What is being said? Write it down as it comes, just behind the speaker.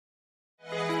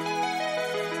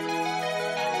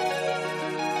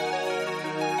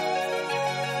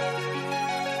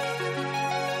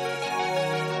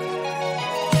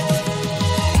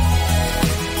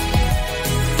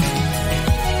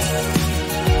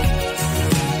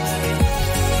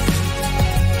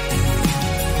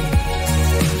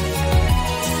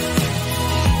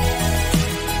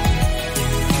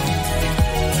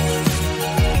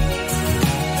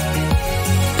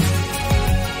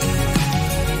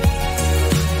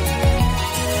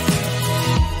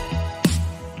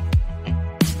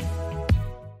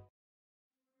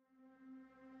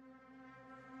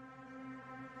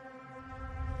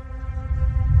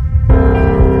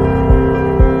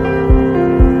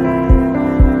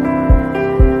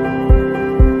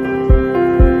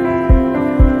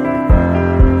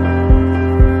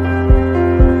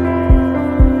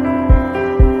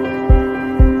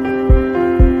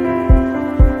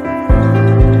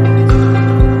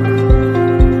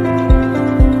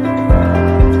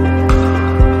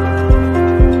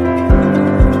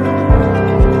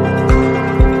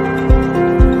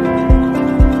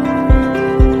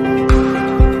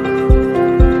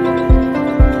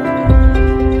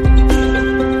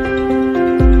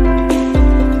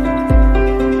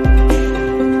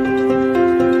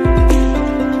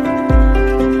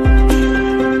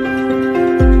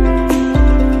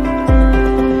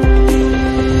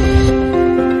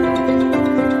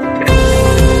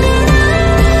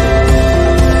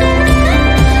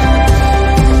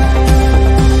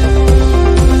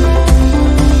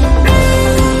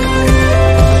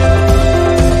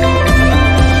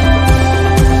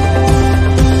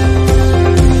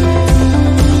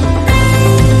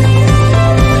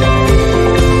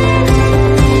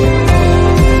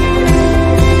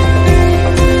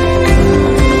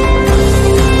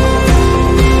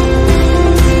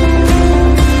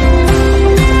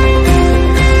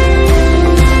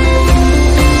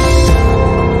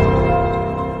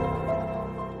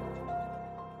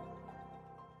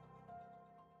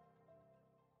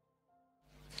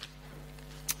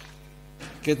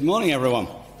Good morning, everyone.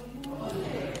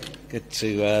 Good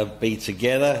to be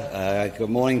together. Good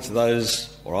morning to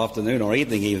those, or afternoon or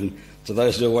evening even, to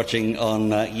those who are watching on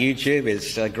YouTube.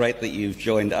 It's great that you've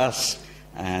joined us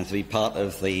and to be part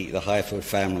of the Highfield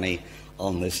family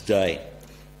on this day.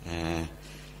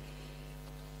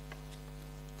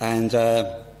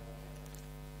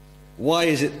 Why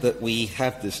is it that we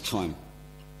have this time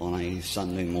on a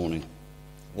Sunday morning?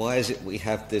 Why is it we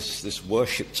have this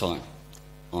worship time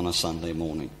on a Sunday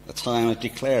morning? A time of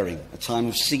declaring, a time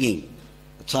of singing,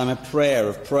 a time of prayer,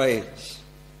 of praise.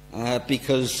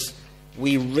 Because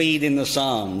we read in the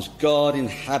Psalms, God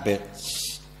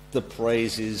inhabits the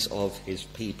praises of his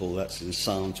people. That's in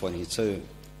Psalm 22.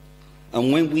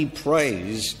 And when we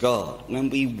praise God, when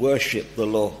we worship the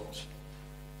Lord,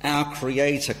 our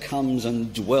Creator comes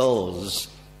and dwells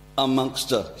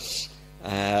amongst us.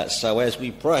 So as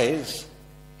we praise,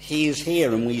 he is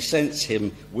here and we sense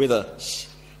him with us.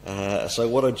 So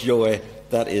what a joy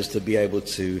that is to be able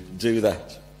to do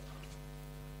that.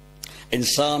 In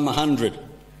Psalm 100,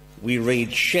 we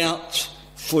read, "Shout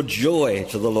for joy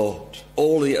to the Lord,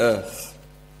 all the earth.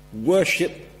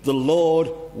 Worship the Lord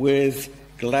with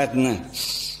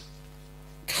gladness.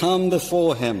 Come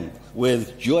before him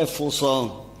with joyful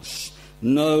songs.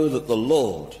 Know that the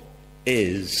Lord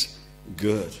is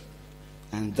good."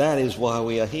 And that is why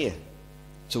we are here,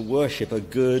 to worship a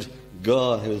good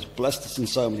God who has blessed us in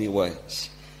so many ways.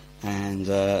 And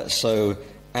so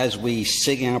as we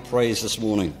sing our praise this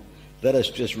morning, let us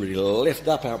just really lift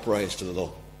up our praise to the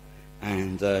Lord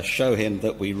and show him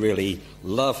that we really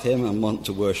love him and want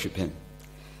to worship him.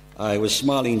 I was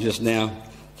smiling just now,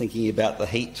 thinking about the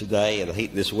heat today and the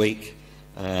heat this week.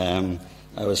 I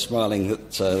was smiling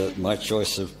at my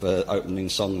choice of opening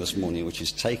song this morning, which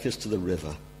is "Take Us to the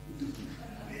River."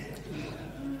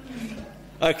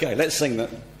 Okay, let's sing that.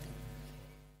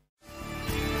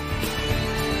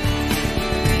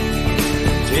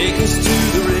 Take us to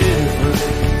the river.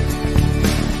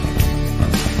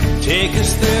 Take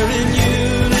us there in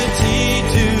unity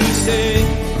to sing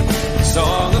the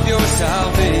song of your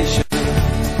salvation,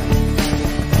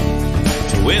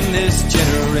 to win this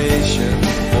generation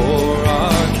for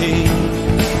our King,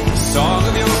 the song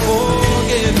of your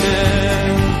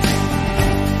forgiveness.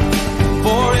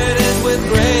 For it is with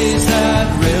grace that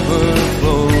river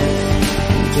flows.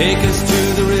 Take us to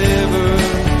the river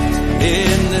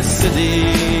in the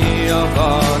city of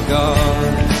our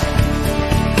God,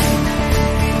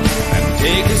 and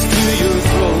take us to your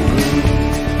throne room.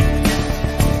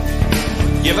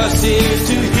 Give us ears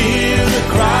to hear the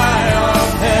cry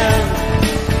of heaven,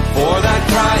 for that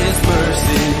cry is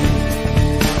mercy.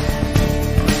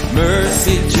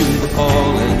 Mercy to the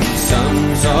fallen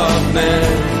sons of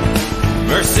men.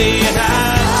 Mercy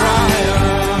has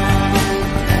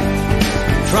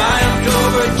triumphed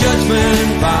over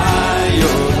judgment by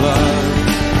your blood.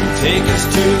 Take us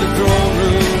to the throne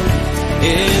room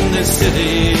in the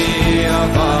city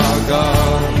of our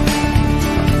God.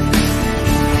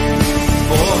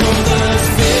 For the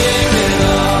Spirit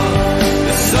of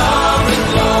the sovereign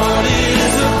Lord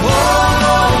is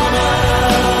upon us.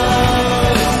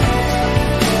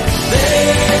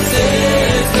 This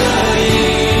is the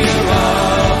year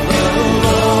of the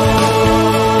Lord.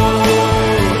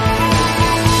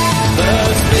 The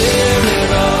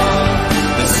Spirit of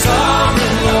the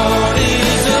sovereign Lord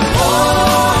is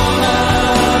upon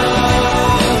us.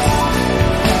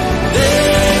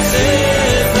 This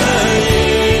is the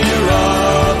year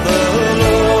of the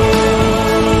Lord.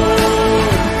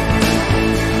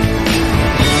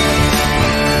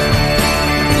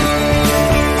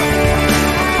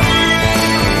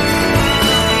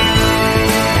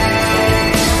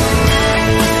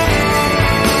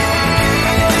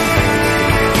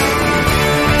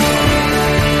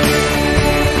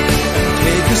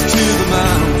 Take us to the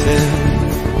mountain.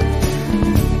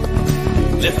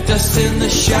 Lift us in the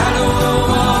shadow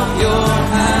of your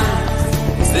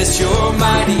hand. Is this your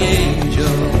mighty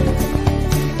angel?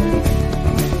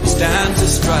 Stands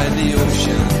astride the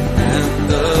ocean and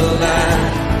the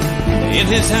land. In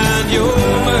his hand your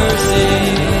mercy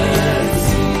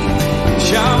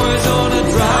showers on a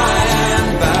dry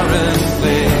and barren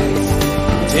place.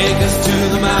 Take us to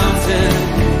the mountain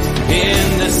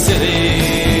in the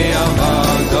city of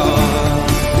our God.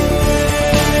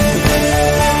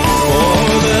 For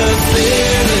the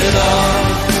Spirit of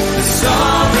the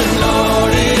sovereign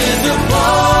Lord is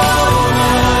upon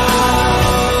us.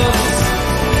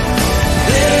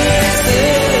 This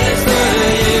is the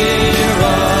year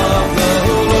of the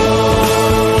Lord.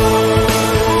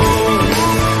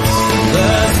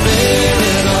 The Spirit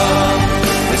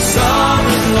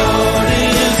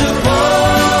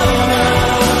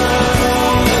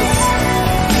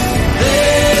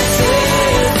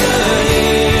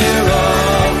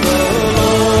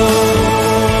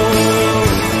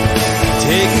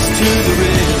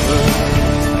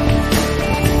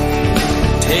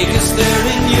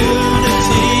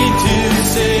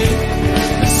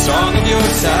your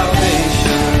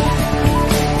salvation,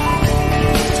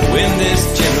 to win this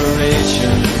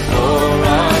generation for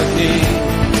our King.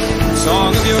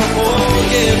 Song of your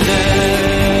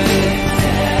forgiveness,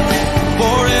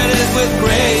 for it is with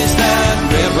grace that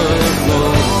river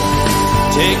flows.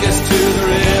 Take us to the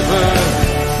river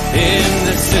in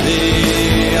the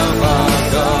city of our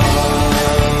God.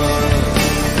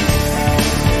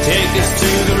 Take us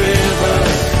to the river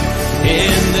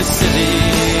in the city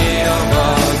of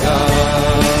our God.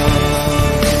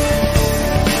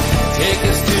 Take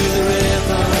us to the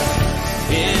river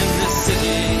in the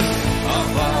city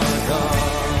of our God.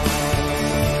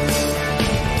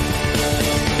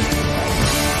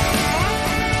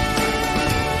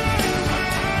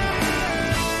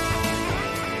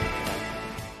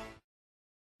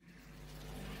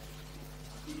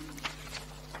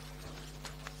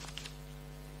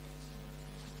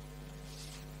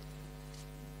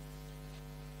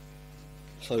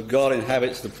 So God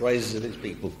inhabits the praises of his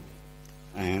people,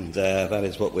 and that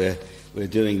is what we're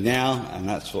doing now, and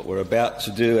that's what we're about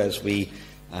to do as we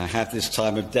have this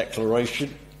time of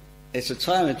declaration. It's a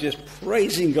time of just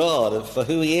praising God for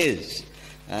who he is,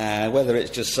 whether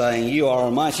it's just saying, you are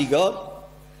a mighty God,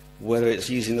 whether it's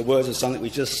using the words of something we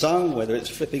just sung, whether it's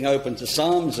flipping open to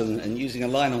Psalms and using a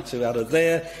line or two out of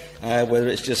there, whether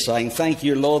it's just saying, thank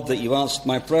you, Lord, that you answered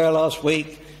my prayer last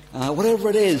week. Whatever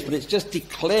it is, but it's just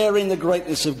declaring the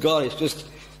greatness of God. It's just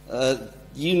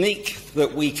unique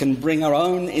that we can bring our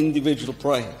own individual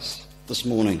praise this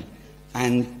morning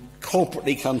and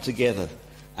corporately come together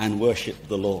and worship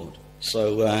the Lord.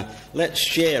 So let's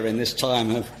share in this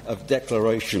time of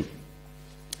declaration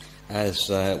as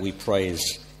we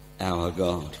praise our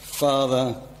God.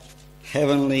 Father,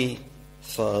 Heavenly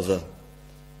Father,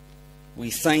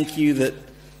 we thank you that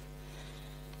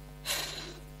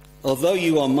although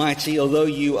you are mighty, although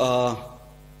you are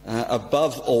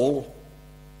above all,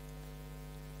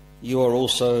 you are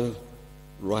also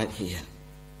right here,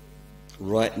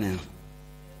 right now.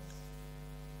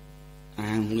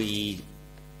 And we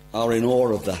are in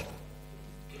awe of that.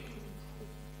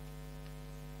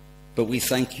 But we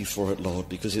thank you for it, Lord,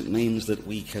 because it means that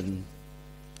we can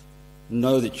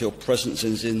know that your presence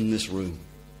is in this room.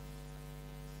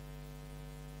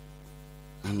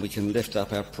 And we can lift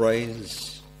up our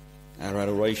praise, our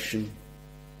adoration.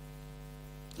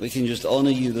 We can just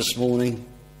honour you this morning,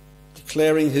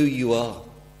 declaring who you are.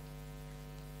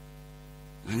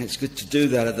 And it's good to do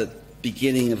that at the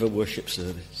beginning of a worship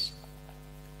service.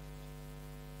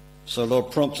 So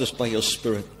Lord, prompt us by your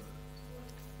Spirit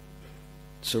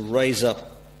to raise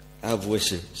up our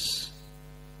voices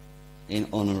in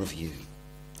honour of you,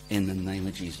 in the name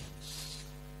of Jesus.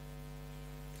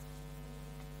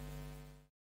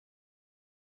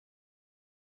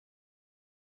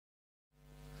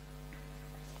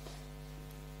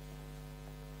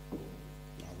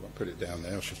 Put it down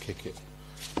there, I should kick it.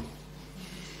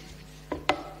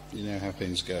 You know how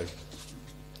things go.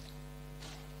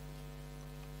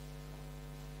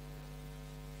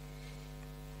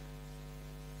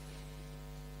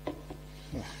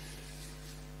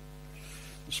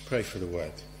 Let's pray for the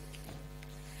word.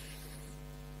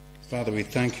 Father, we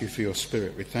thank you for your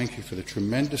Spirit. We thank you for the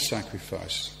tremendous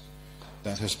sacrifice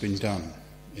that has been done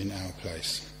in our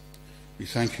place. We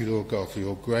thank you, Lord God, for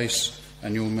your grace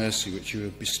and your mercy which you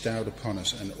have bestowed upon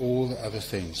us, and all the other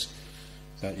things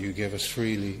that you give us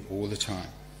freely all the time.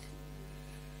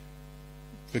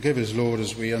 Forgive us, Lord,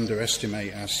 as we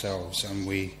underestimate ourselves and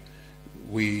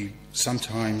we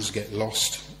sometimes get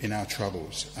lost in our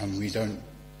troubles, and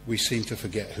we seem to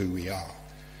forget who we are,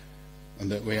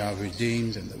 and that we are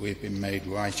redeemed, and that we've been made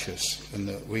righteous, and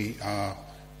that we are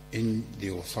in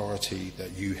the authority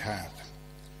that you have,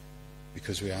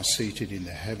 because we are seated in the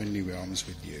heavenly realms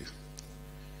with you.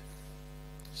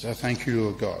 So thank you,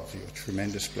 Lord God, for your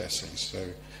tremendous blessings. So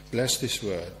bless this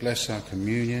word, bless our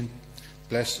communion,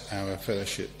 bless our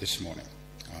fellowship this morning.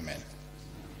 Amen.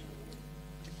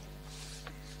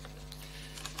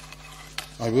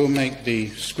 I will make the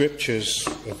scriptures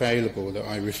available that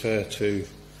I refer to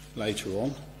later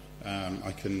on.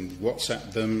 I can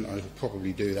WhatsApp them. I will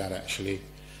probably do that actually,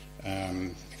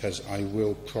 because I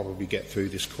will probably get through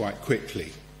this quite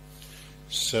quickly.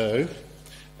 So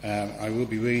I will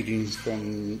be reading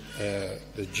from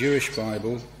the Jewish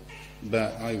Bible,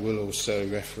 but I will also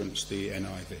reference the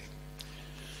NIV.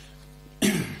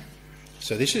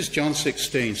 So this is John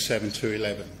 16, 7 to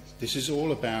 11. This is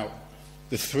all about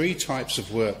the three types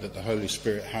of work that the Holy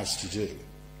Spirit has to do.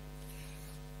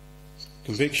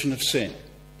 Conviction of sin.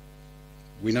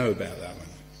 We know about that one,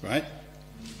 right?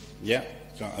 Yeah,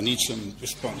 I need some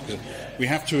response. We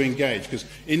have to engage, because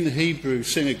in the Hebrew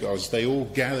synagogues, they all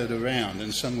gathered around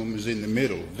and someone was in the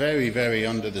middle, very, very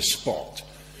under the spot.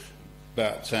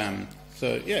 But,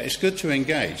 so, yeah, it's good to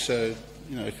engage. So,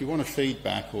 if you want a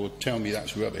feedback or tell me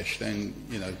that's rubbish, then,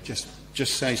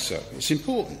 just say so. It's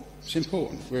important. It's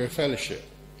important. We're a fellowship.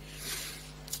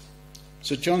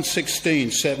 So John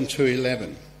 16, 7 to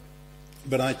 11.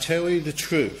 But I tell you the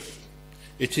truth,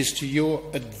 it is to your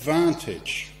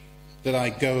advantage that I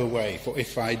go away. For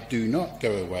if I do not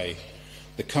go away,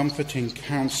 the comforting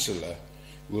counselor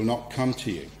will not come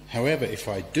to you. However, if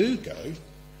I do go,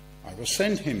 I will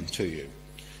send him to you.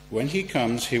 When he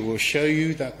comes, he will show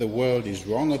you that the world is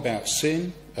wrong about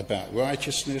sin, about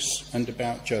righteousness, and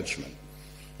about judgment.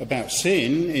 About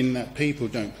sin, in that people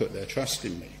don't put their trust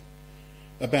in me.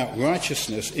 About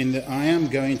righteousness, in that I am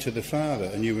going to the Father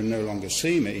and you will no longer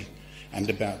see me. And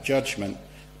about judgment,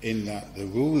 in that the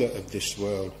ruler of this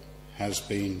world has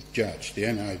been judged. The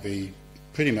NIV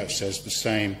pretty much says the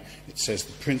same. It says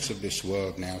the prince of this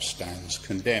world now stands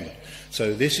condemned.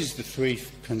 So this is the three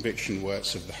conviction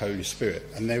works of the Holy Spirit,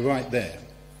 and they're right there.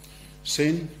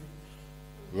 Sin,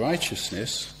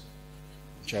 righteousness,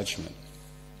 judgment.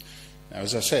 Now,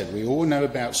 as I said, we all know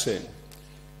about sin.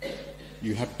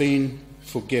 You have been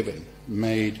forgiven,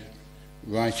 made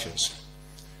righteous.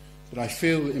 But I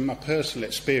feel in my personal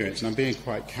experience, and I'm being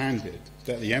quite candid,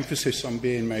 that the emphasis on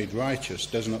being made righteous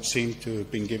does not seem to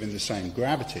have been given the same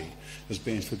gravity as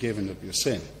being forgiven of your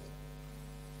sin.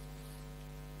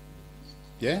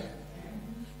 Yeah?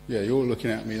 Yeah, you're all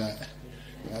looking at me like,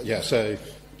 yeah, so,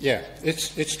 yeah,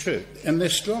 it's true. And they're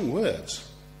strong words.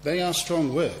 They are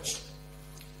strong words.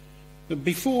 But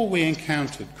before we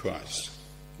encountered Christ,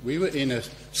 we were in a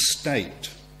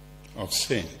state of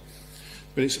sin.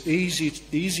 But it's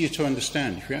easier to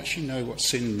understand if you actually know what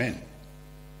sin meant.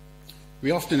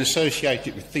 We often associate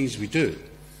it with things we do,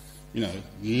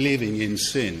 living in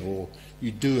sin, or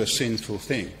you do a sinful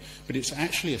thing. But it's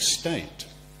actually a state,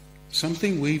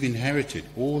 something we've inherited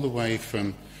all the way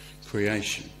from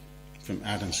creation, from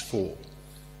Adam's fall.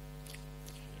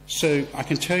 So I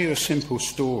can tell you a simple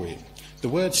story. The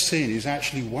word sin is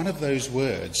actually one of those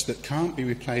words that can't be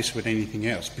replaced with anything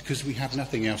else because we have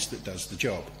nothing else that does the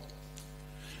job.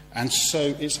 And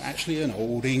so it's actually an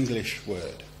Old English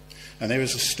word. And there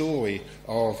is a story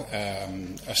of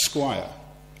a squire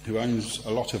who owns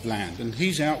a lot of land. And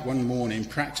he's out one morning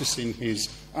practicing his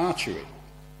archery.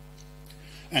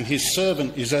 And his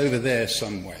servant is over there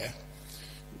somewhere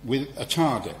with a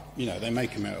target. They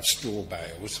make them out of straw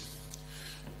bales.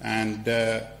 And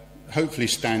hopefully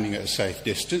standing at a safe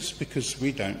distance because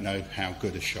we don't know how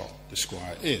good a shot the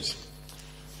squire is.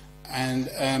 And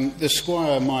the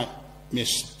squire might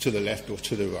miss to the left or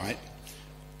to the right.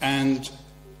 And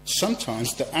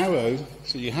sometimes the arrow,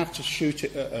 so you have to shoot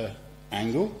it at an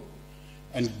angle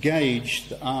and gauge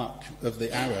the arc of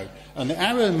the arrow. And the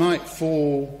arrow might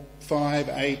fall 5,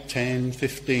 8, 10,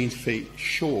 15 feet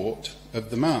short of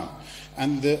the mark.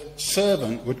 And the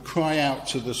servant would cry out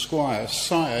to the squire,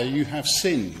 "Sire, you have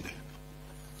sinned."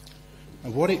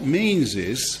 And what it means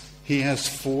is he has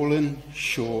fallen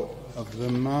short of the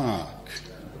mark.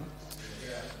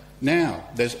 Now,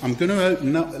 I'm going to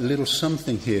open up a little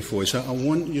something here for you, so I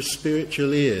want your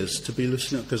spiritual ears to be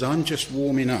listening, because I'm just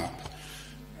warming up.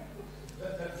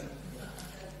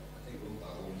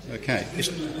 Okay,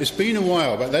 it's been a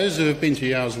while, but those who have been to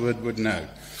Yarlswood would know.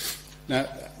 Now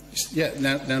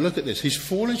look at this. He's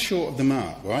fallen short of the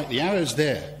mark, right? The arrow's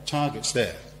there, target's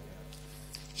there.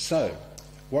 So,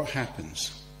 what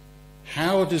happens?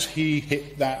 How does he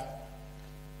hit that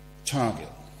target?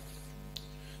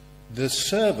 The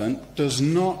servant does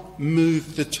not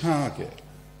move the target.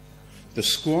 The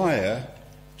squire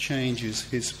changes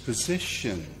his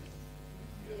position.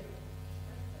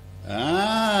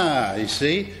 You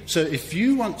see? So if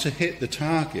you want to hit the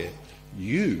target,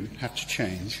 you have to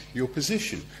change your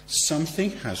position.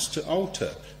 Something has to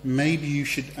alter. Maybe you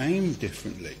should aim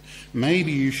differently.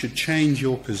 Maybe you should change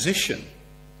your position.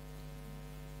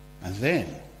 And then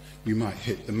you might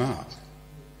hit the mark.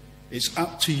 It's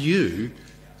up to you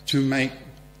to make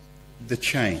the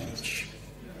change.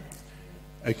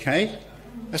 Okay?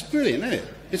 That's brilliant, isn't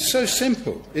it? It's so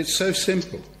simple. It's so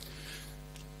simple.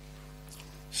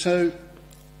 So,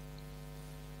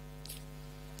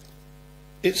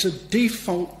 it's a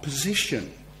default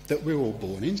position that we're all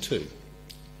born into.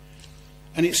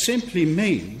 And it simply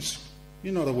means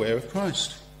you're not aware of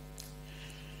Christ.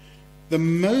 The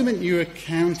moment you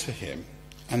encounter him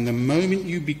and the moment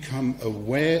you become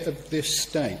aware of this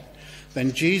state,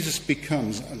 then Jesus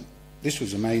becomes, and this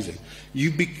was amazing,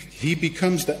 he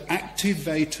becomes the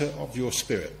activator of your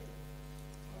spirit.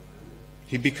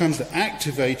 He becomes the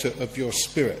activator of your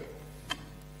spirit.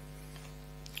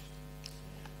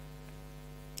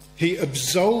 He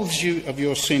absolves you of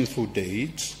your sinful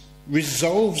deeds,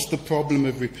 resolves the problem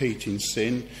of repeating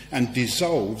sin, and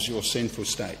dissolves your sinful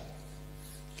state.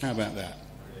 How about that?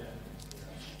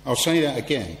 I'll say that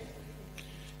again.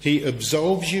 He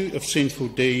absolves you of sinful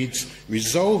deeds,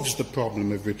 resolves the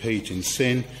problem of repeating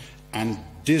sin, and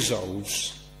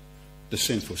dissolves the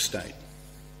sinful state.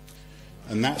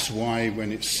 And that's why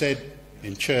when it's said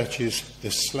in churches,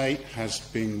 the slate has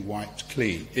been wiped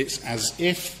clean. It's as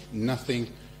if nothing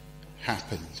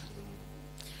happened.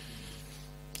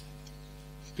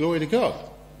 Glory to God.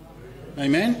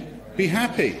 Amen? Be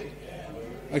happy.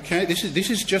 Okay, this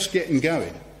is just getting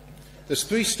going. There's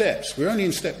 3 steps. We're only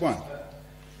in step 1.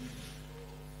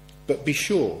 But be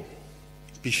sure,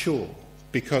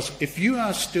 because if you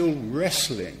are still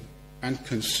wrestling and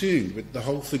consumed with the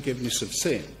whole forgiveness of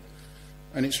sin,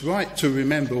 and it's right to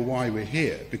remember why we're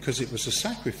here, because it was a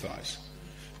sacrifice.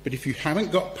 But if you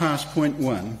haven't got past point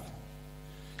 1,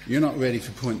 you're not ready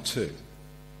for point 2.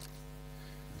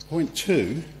 Point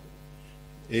 2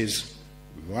 is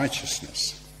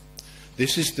righteousness.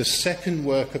 This is the second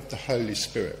work of the Holy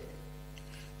Spirit.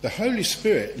 The Holy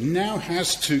Spirit now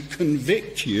has to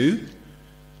convict you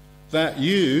that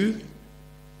you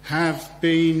have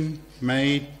been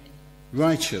made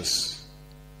righteous.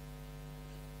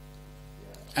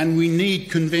 And we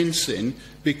need convincing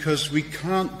because we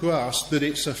can't grasp that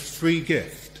it's a free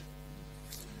gift.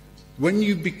 When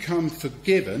you become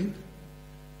forgiven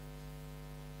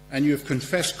and you have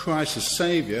confessed Christ as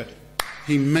Saviour,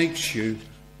 He makes you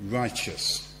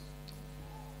righteous.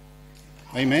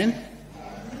 Amen?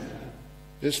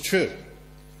 It's true.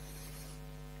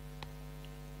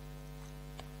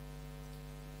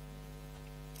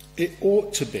 It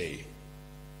ought to be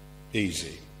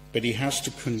easy, but He has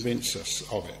to convince us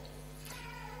of it.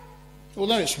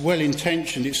 Although it's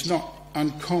well-intentioned, it's not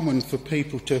uncommon for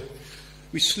people to...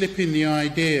 We slip in the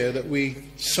idea that we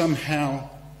somehow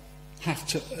have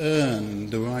to earn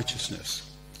the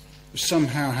righteousness. We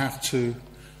somehow have to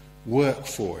work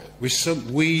for it.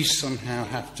 We somehow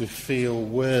have to feel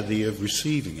worthy of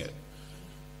receiving it.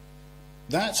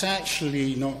 That's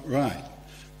actually not right.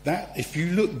 That, if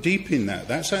you look deep in that,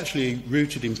 that's actually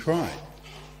rooted in pride.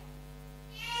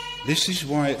 This is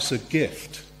why it's a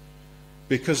gift.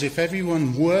 Because if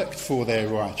everyone worked for their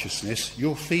righteousness,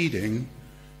 you're feeding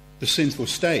the sinful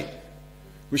state,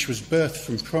 which was birthed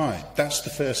from pride. That's the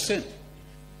first sin.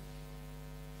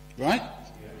 Right?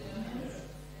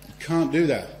 You can't do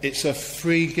that. It's a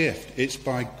free gift. It's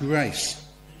by grace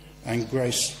and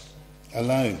grace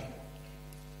alone.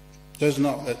 Does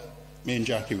not that me and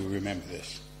Jackie will remember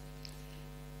this.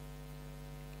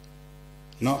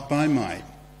 Not by might,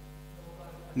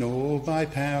 nor by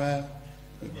power,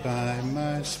 but by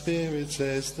my Spirit,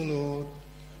 says the Lord.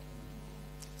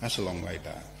 That's a long way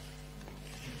back.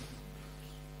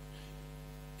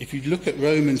 If you look at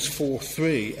Romans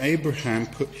 4:3, Abraham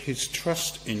put his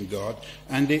trust in God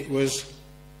and it was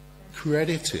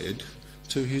credited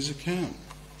to his account.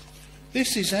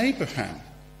 This is Abraham,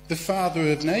 the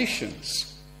father of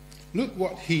nations. Look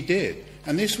what he did.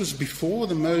 And this was before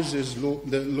the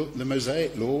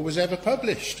Mosaic law was ever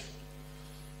published,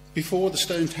 before the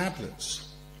stone tablets.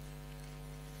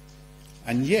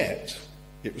 And yet,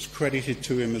 it was credited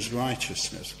to him as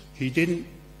righteousness. He didn't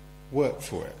work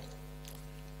for it.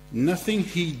 Nothing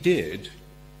he did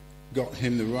got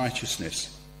him the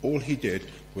righteousness. All he did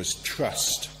was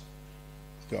trust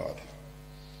God.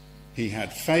 He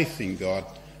had faith in God,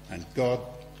 and God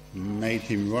made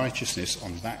him righteousness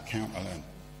on that count alone.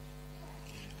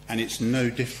 And it's no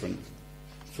different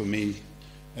for me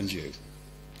and you.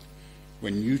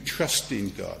 When you trust in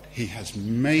God, He has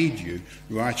made you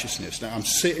righteousness. Now, I'm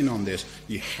sitting on this.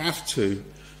 You have to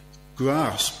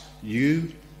grasp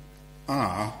you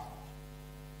are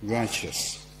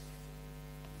righteous.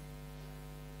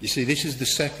 You see, this is the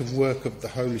second work of the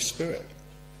Holy Spirit.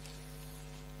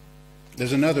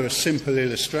 There's another, a simple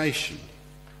illustration.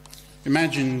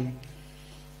 Imagine,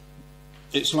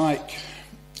 it's like,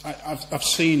 I've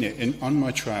seen it on my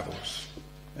travels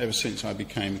ever since I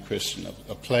became a Christian.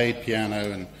 I've played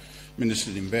piano and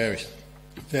ministered in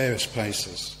various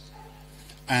places.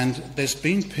 And there's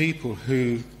been people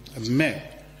who have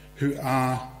met who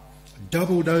are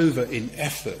doubled over in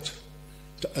effort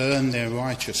to earn their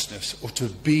righteousness or to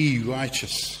be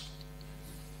righteous.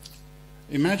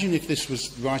 Imagine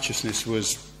if righteousness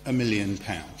was £1 million.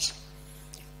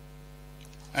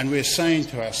 And we're saying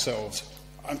to ourselves,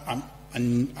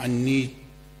 I need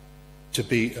to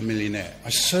be a millionaire. I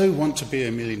so want to be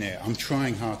a millionaire. I'm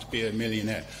trying hard to be a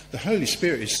millionaire. The Holy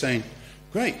Spirit is saying,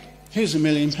 great, here's £1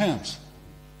 million.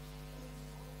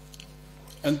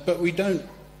 But we don't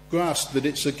grasp that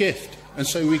it's a gift, and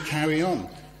so we carry on.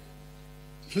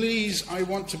 Please, I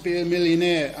want to be a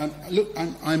millionaire. Look,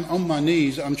 I'm on my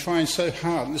knees, I'm trying so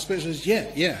hard. And the Spirit says,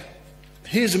 yeah,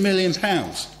 here's £1 million.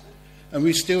 And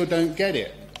we still don't get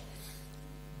it.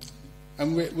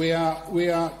 And we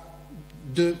are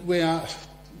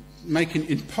making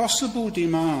impossible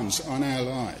demands on our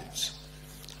lives,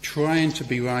 trying to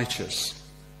be righteous.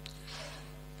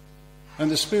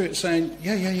 And the Spirit's saying,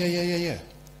 yeah, here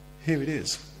it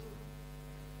is.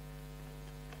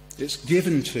 It's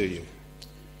given to you.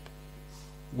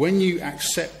 When you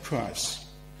accept Christ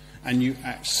and you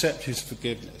accept his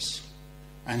forgiveness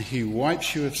and he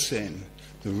wipes you of sin,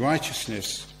 the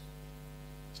righteousness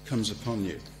comes upon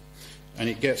you and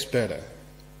it gets better.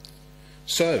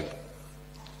 So,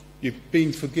 you've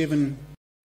been forgiven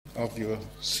of your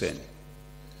sin.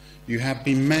 You have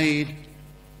been made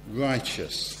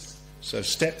righteous. So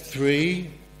step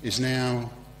 3 is now,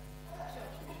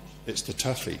 it's the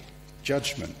toughie,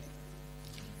 judgment.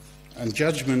 And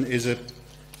judgment is a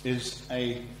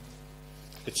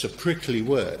prickly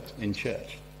word in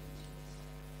church.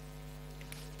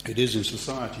 It is in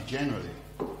society generally.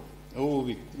 Oh,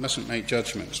 we mustn't make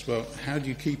judgments. Well, how do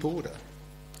you keep order?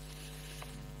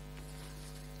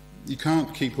 You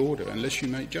can't keep order unless you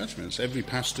make judgments. Every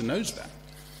pastor knows that.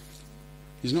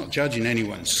 He's not judging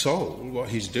anyone's soul. What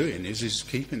he's doing is he's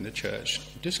keeping the church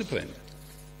disciplined.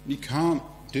 You can't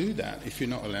do that if you're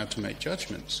not allowed to make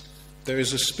judgments. There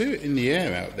is a spirit in the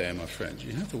air out there, my friends.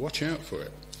 You have to watch out for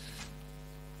it.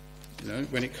 You know,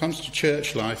 when it comes to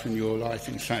church life and your life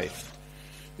in faith,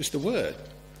 it's the Word.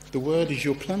 The Word is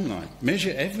your plumb line.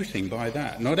 Measure everything by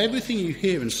that. Not everything you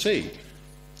hear and see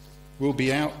will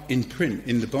be out in print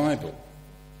in the Bible,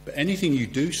 but anything you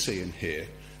do see and hear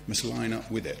must line up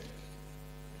with it.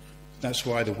 That's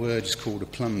why the Word is called a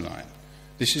plumb line.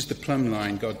 This is the plumb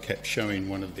line God kept showing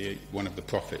one of the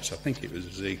prophets. I think it was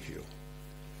Ezekiel.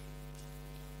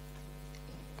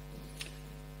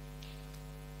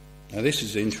 Now this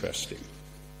is interesting.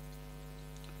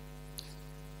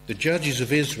 The judges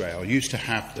of Israel used to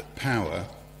have the power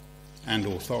and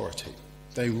authority.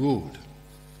 They ruled.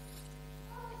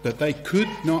 But they could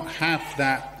not have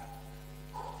that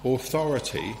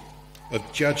authority of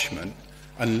judgment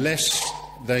unless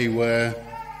they were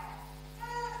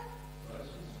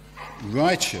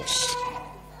righteous.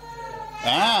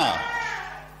 Now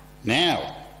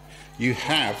you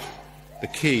have the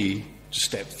key to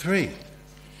step 3.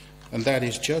 And that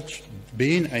is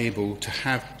being able to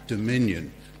have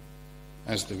dominion,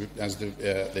 as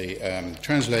the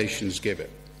translations give it.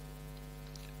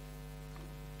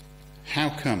 How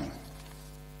come?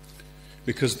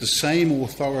 Because the same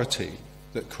authority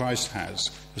that Christ has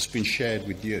been shared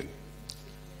with you.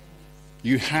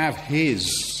 You have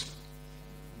his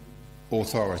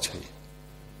authority.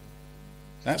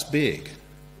 That's big.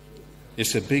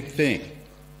 It's a big thing.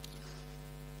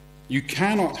 You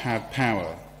cannot have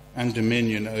power and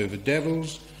dominion over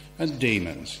devils and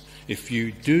demons if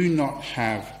you do not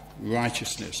have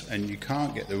righteousness, and you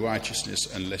can't get the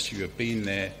righteousness unless you have been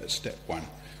there at step 1,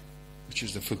 which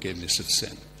is the forgiveness of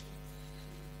sin.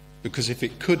 Because if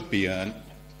it could be earned,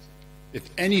 if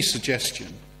any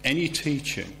suggestion, any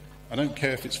teaching, I don't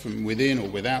care if it's from within or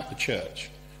without the church,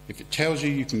 if it tells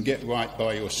you can get right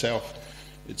by yourself,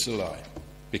 it's a lie.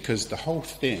 Because the whole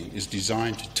thing is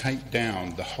designed to take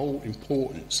down the whole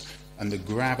importance and the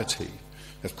gravity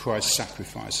of Christ's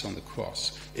sacrifice on the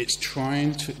cross. It's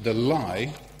trying to, the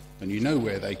lie, and you know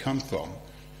where they come from,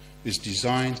 is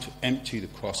designed to empty the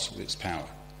cross of its power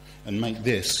and make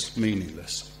this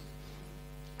meaningless.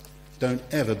 Don't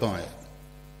ever buy it.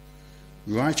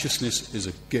 Righteousness is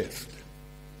a gift.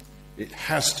 It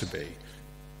has to be.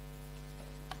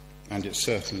 And it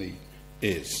certainly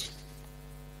is.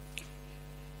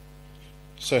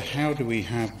 So how do we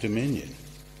have dominion?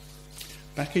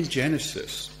 Back in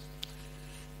Genesis,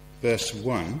 verse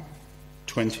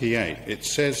 1:28, it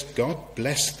says, God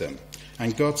blessed them,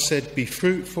 and God said, be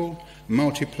fruitful,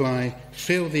 multiply,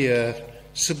 fill the earth,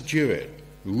 subdue it,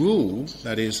 rule,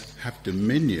 that is, have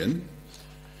dominion,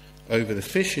 over the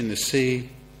fish in the sea,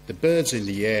 the birds in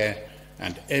the air,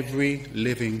 and every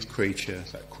living creature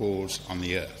that crawls on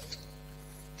the earth.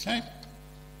 Okay?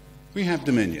 We have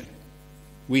dominion.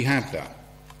 We have that.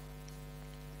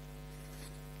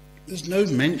 There's no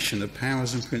mention of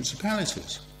powers and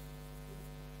principalities.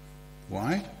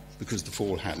 Why? Because the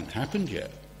fall hadn't happened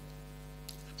yet.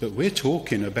 But we're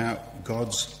talking about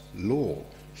God's law.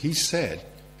 He said,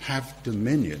 have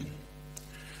dominion.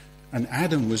 And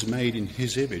Adam was made in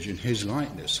his image, in his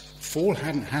likeness. Fall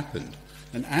hadn't happened.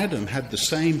 And Adam had the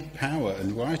same power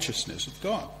and righteousness of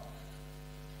God.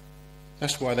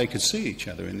 That's why they could see each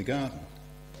other in the garden.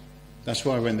 That's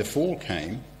why when the fall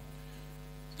came,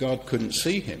 God couldn't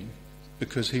see him,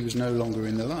 because he was no longer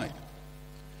in the light.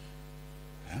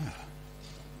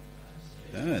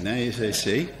 Now you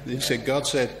see, God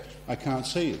said, I can't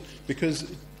see you.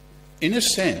 Because in a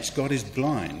sense, God is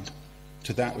blind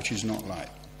to that which is not light.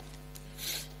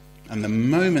 And the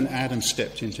moment Adam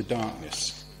stepped into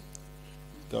darkness,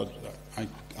 God,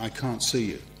 I can't see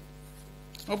you.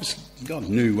 Obviously, God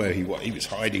knew where he was. He was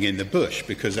hiding in the bush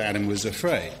because Adam was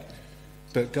afraid.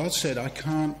 But God said, I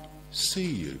can't see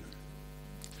you.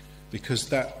 Because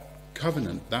that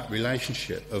covenant, that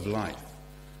relationship of light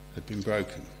had been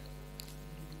broken.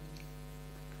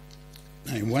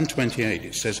 Now, in 128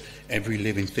 it says, every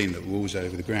living thing that rules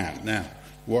over the ground. Now,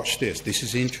 watch this. This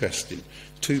is interesting.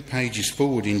 2 pages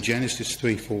forward in Genesis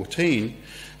 3:14,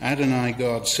 Adonai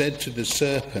God said to the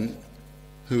serpent,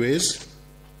 who is?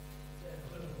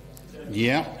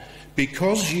 Yeah.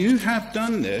 Because you have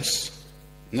done this,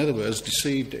 in other words,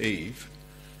 deceived Eve.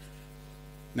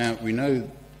 Now, we know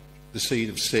the seed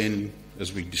of sin,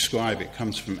 as we describe it,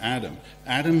 comes from Adam.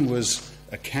 Adam was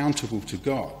accountable to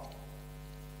God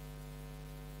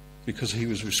because he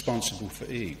was responsible for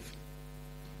Eve.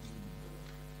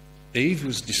 Eve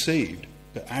was deceived,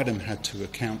 but Adam had to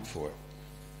account for it.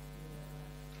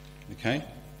 Okay?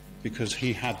 Because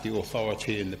he had the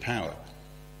authority and the power.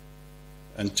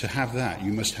 And to have that,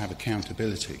 you must have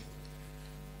accountability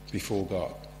before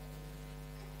God.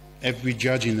 Every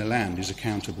judge in the land is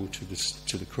accountable to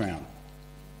the crown.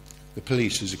 The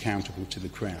police is accountable to the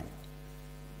crown.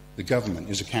 The government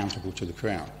is accountable to the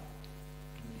crown.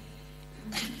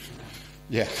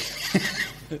 Yeah,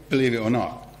 believe it or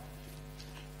not.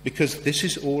 Because this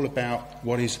is all about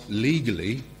what is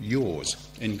legally yours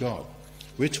in God.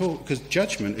 We're talking, because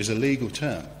judgment is a legal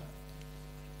term.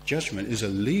 Judgment is a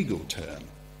legal term.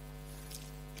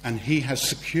 And he has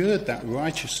secured that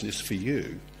righteousness for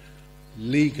you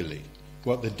legally.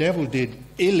 What the devil did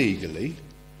illegally,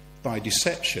 by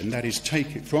deception, that is,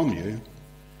 take it from you,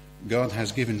 God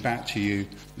has given back to you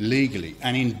legally.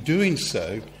 And in doing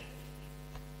so,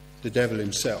 the devil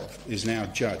himself is now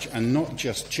judged. And not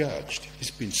just judged,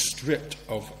 he's been stripped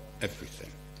of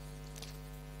everything.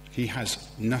 He has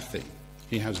nothing.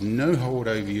 He has no hold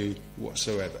over you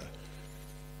whatsoever.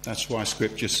 That's why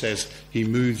Scripture says he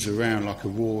moves around like a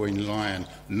roaring lion,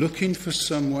 looking for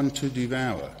someone to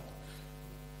devour.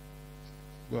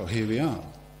 Well, here we are.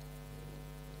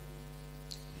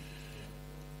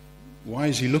 Why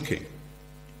is he looking?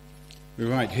 We're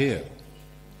right here.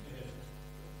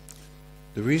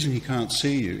 The reason he can't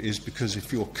see you is because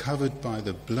if you're covered by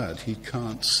the blood, he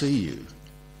can't see you.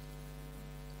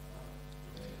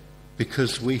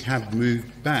 Because we have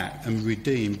moved back and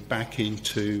redeemed back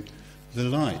into the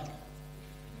light.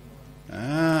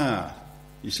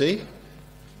 You see?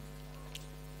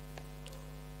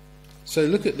 So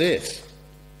look at this.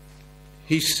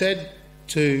 He said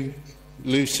to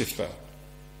Lucifer,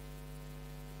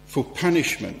 for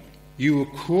punishment, you will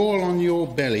crawl on your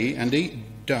belly and eat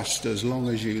dust as long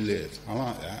as you live. I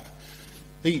like that.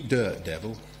 Eat dirt,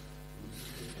 devil.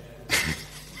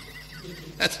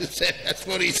 That's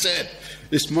what he said.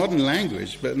 It's modern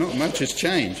language, but not much has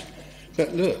changed.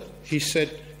 But look, he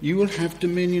said, you will have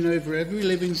dominion over every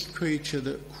living creature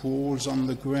that crawls on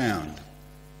the ground.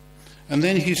 And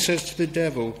then he says to the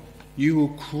devil, you will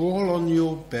crawl on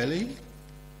your belly.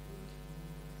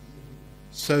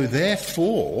 So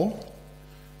therefore,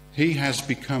 he has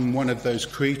become one of those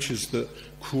creatures that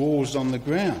crawls on the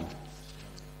ground.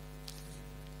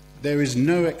 There is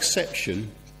no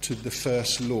exception to the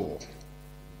first law,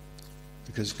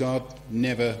 because God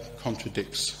never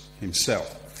contradicts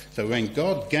himself. So when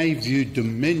God gave you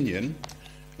dominion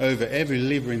over every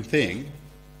living thing,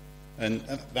 and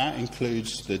that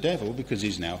includes the devil, because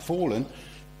he's now fallen,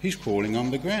 he's crawling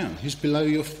on the ground. He's below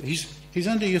your, he's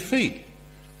under your feet.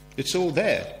 It's all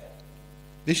there.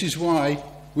 This is why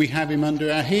we have him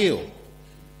under our heel,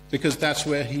 because that's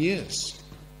where he is.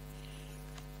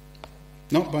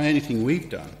 Not by anything we've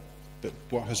done, but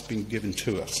what has been given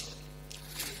to us.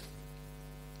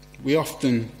 We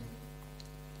often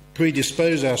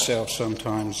predispose ourselves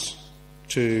sometimes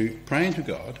to praying to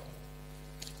God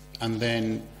and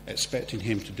then expecting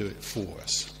him to do it for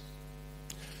us.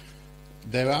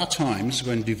 There are times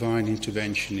when divine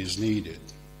intervention is needed,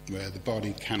 where the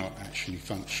body cannot actually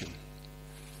function.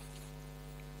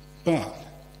 But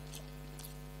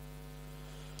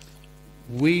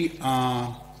we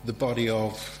are the body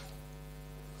of...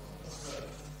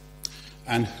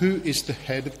 And who is the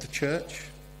head of the church?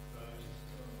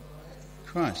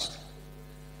 Christ.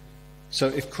 So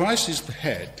if Christ is the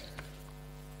head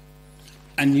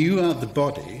and you are the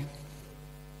body,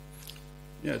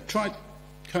 try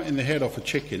cutting the head off a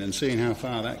chicken and seeing how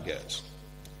far that gets.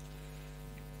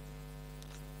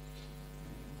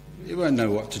 It won't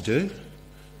know what to do.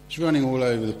 It's running all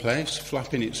over the place,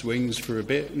 flapping its wings for a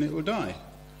bit, and it will die.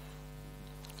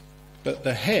 But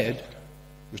the head,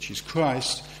 which is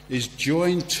Christ, is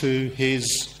joined to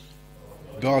his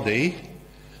body.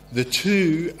 The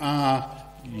two are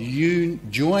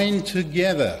joined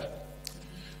together.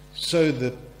 So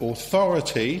the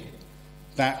authority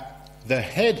that the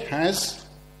head has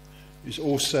is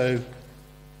also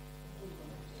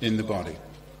in the body.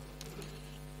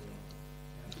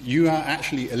 You are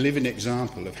actually a living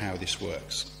example of how this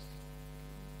works.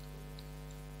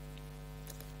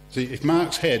 See, if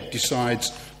Mark's head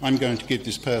decides, I'm going to give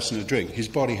this person a drink, his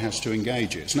body has to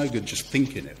engage it. It's no good just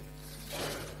thinking it.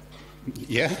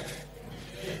 Yeah?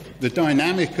 The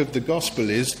dynamic of the gospel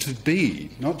is to be,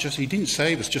 not just, he didn't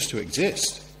save us just to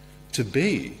exist, to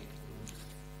be.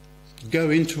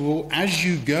 Go into all, as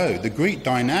you go. The Greek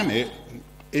dynamic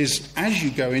is as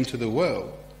you go into the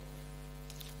world,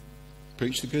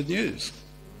 preach the good news.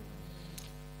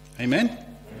 Amen?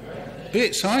 Amen. Be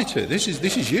excited. This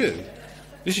is you.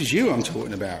 This is you I'm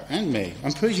talking about, and me.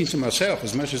 I'm preaching to myself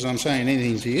as much as I'm saying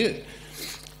anything to you.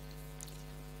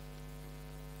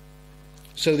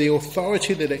 So the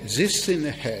authority that exists in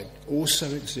the head also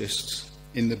exists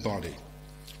in the body.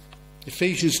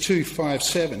 Ephesians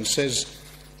 2:5-7 says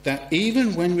that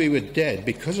even when we were dead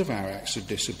because of our acts of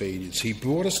disobedience, he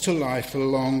brought us to life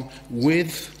along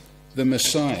with the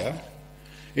Messiah.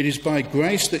 It is by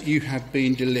grace that you have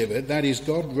been delivered. That is,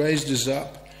 God raised us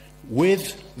up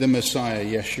with the Messiah,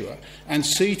 Yeshua, and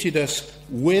seated us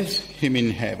with him in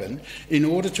heaven in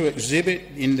order to exhibit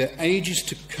in the ages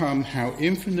to come how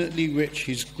infinitely rich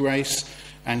his grace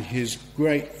and his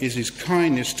great is his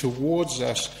kindness towards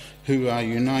us who are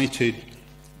united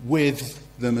with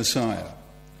the Messiah.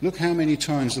 Look how many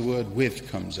times the word with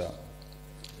comes up.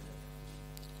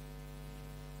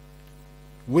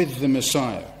 With the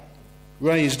Messiah.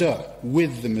 Raised up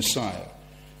with the Messiah.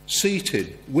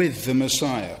 Seated with the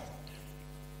Messiah.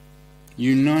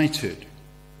 United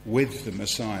with the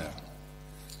Messiah.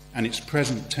 And it's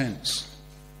present tense.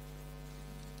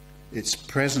 It's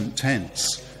present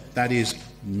tense. That is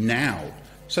now.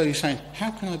 So you're saying,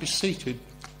 how can I be seated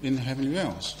in the heavenly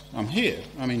realms? I'm here.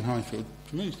 I'm in Highfield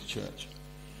Community Church.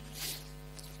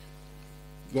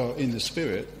 Well, in the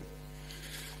Spirit,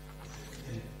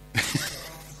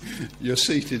 you're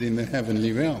seated in the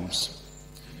heavenly realms.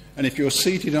 And if you're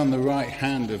seated on the right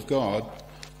hand of God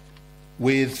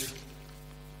with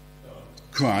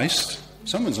Christ,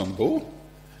 someone's on board.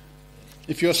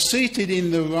 If you're seated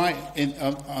in the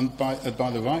by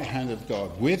the right hand of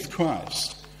God with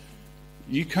Christ,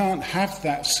 you can't have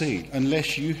that seat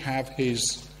unless you have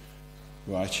his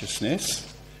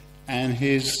righteousness and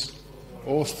his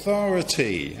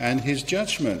authority and his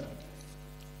judgment.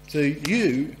 So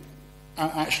you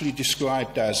are actually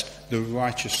described as the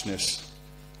righteousness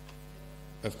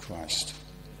of Christ.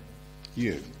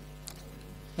 You.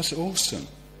 That's awesome.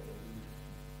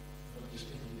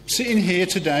 Sitting here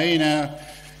today in our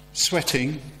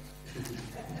sweating,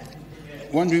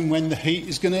 wondering when the heat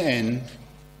is going to end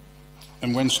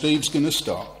and when Steve's going to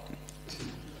stop,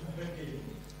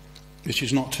 which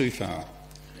is not too far.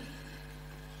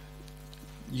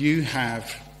 You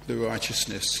have the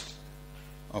righteousness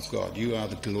of God. You are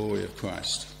the glory of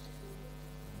Christ.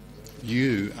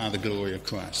 You are the glory of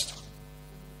Christ.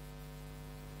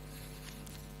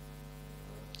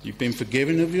 You've been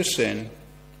forgiven of your sin.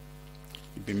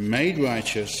 You've been made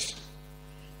righteous.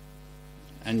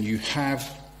 And you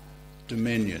have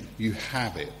dominion. You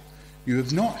have it. You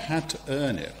have not had to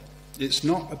earn it. It's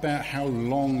not about how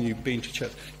long you've been to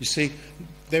church. You see,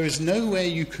 there is nowhere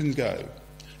you can go.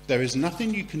 There is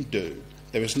nothing you can do.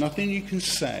 There is nothing you can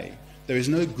say. There is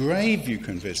no grave you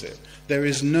can visit. There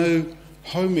is no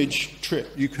homage trip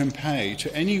you can pay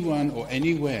to anyone or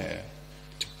anywhere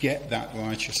to get that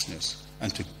righteousness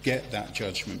and to get that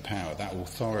judgment power, that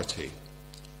authority.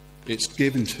 It's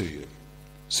given to you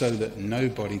so that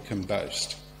nobody can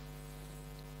boast.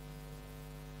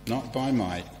 Not by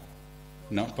might,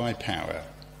 not by power,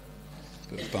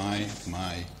 but by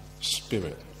my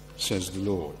Spirit, says the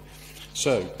Lord.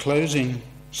 So, closing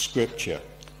scripture,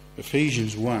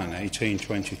 Ephesians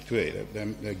 1:18-23.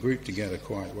 They're grouped together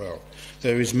quite well.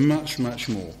 There is much, much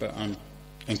more, but I'm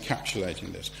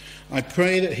encapsulating this. I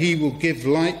pray that he will give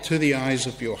light to the eyes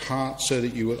of your heart so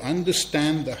that you will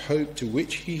understand the hope to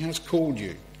which he has called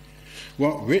you,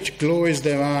 What rich glories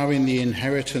there are in the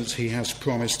inheritance he has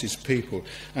promised his people,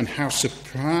 and how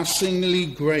surpassingly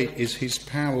great is his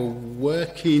power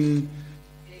working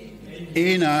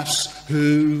in us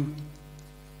who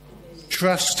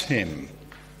trust him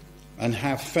and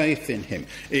have faith in him.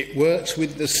 It works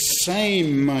with the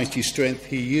same mighty strength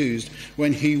he used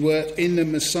when he worked in the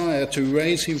Messiah to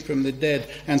raise him from the dead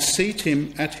and seat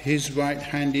him at his right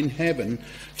hand in heaven,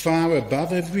 far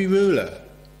above every ruler,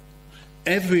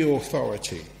 every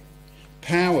authority,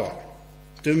 power,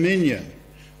 dominion,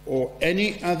 or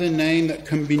any other name that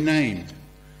can be named,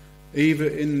 either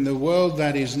in the world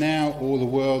that is now or the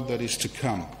world that is to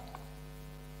come.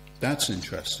 That's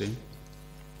interesting.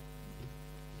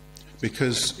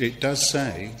 Because it does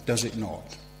say, does it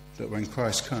not, that when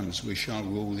Christ comes we shall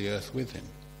rule the earth with him?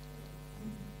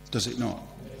 Does it not?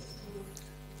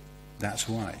 That's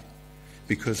why.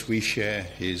 Because we share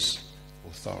his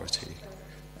authority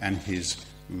and his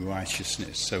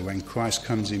righteousness. So when Christ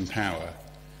comes in power,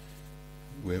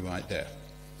 we're right there.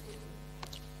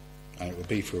 And it will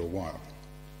be for a while.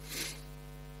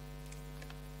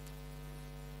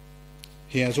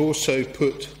 He has also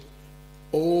put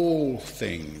all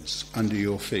things under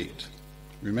your feet.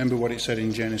 Remember what it said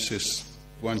in Genesis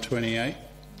 1:28?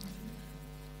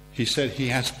 He said he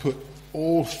has put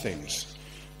all things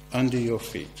under your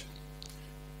feet.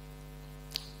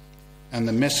 And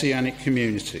the Messianic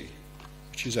community,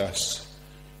 which is us,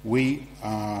 we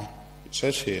are, it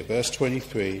says here, verse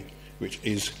 23, which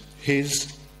is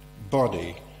his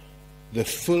body, the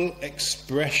full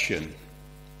expression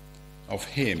of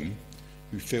him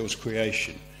who fills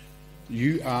creation.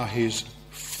 You are his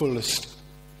fullest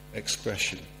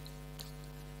expression.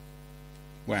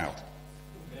 Wow.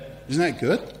 Isn't that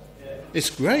good? It's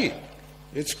great.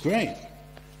 It's great.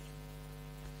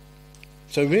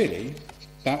 So really,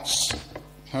 that's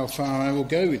how far I will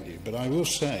go with you. But I will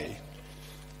say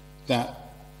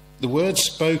that the word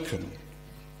spoken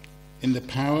in the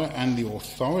power and the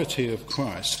authority of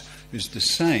Christ is the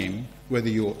same whether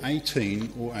you're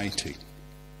 18 or 80.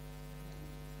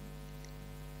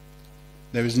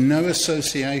 There is no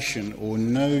association or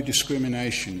no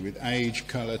discrimination with age,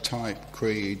 colour, type,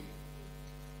 creed,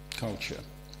 culture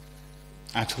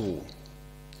at all,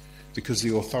 because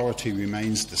the authority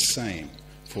remains the same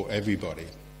for everybody,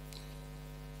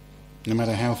 no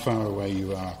matter how far away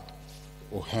you are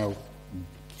or how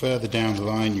further down the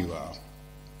line you are.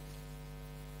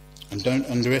 And don't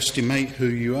underestimate who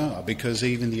you are, because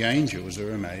even the angels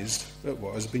are amazed at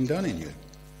what has been done in you.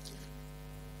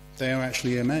 They are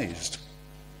actually amazed.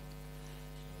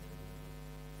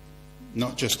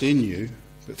 Not just in you,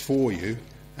 but for you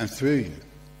and through you.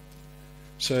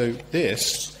 So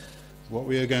this, what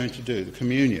we are going to do, the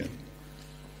communion,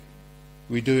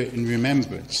 we do it in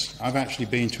remembrance. I've actually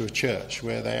been to a church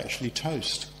where they actually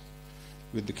toast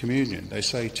with the communion. They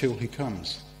say, till he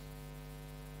comes.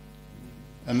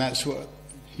 And that's what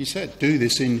he said, do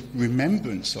this in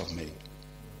remembrance of me.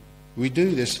 We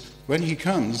do this, when he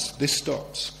comes, this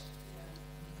stops.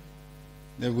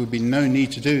 There will be no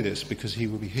need to do this because he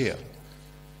will be here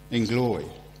in glory.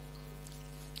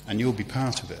 And you'll be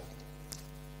part of it.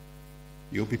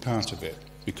 You'll be part of it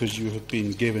because you have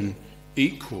been given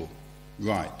equal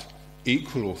right,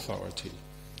 equal authority,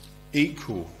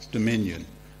 equal dominion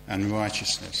and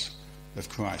righteousness of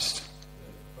Christ.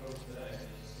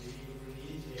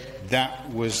 That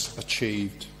was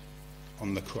achieved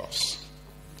on the cross.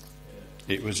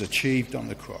 It was achieved on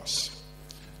the cross.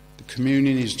 The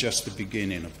communion is just the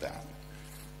beginning of that.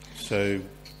 So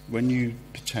when you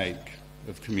partake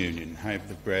of communion, have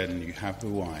the bread and you have the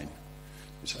wine,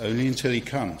 it's only until he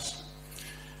comes.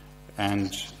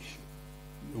 And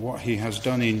what he has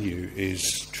done in you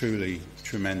is truly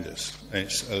tremendous.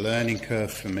 It's a learning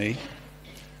curve for me,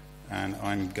 and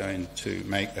I'm going to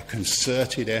make a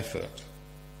concerted effort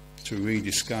to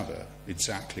rediscover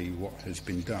exactly what has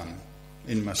been done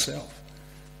in myself.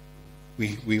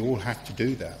 We all have to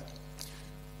do that.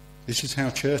 This is how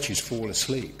churches fall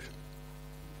asleep.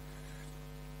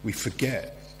 We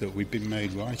forget that we've been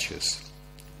made righteous.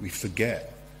 We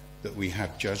forget that we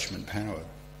have judgment power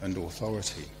and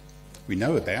authority. We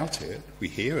know about it, we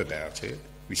hear about it,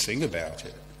 we sing about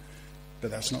it,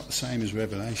 but that's not the same as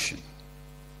revelation.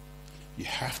 You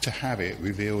have to have it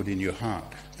revealed in your heart.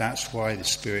 That's why the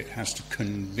Spirit has to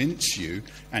convince you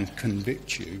and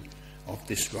convict you of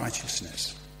this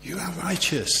righteousness. You are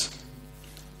righteous.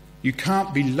 You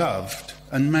can't be loved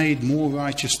and made more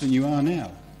righteous than you are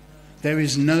now. There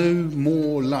is no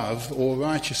more love or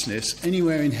righteousness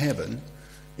anywhere in heaven,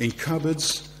 in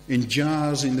cupboards, in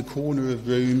jars, in the corner of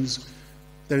rooms.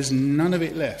 There is none of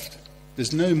it left.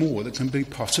 There's no more that can be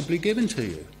possibly given to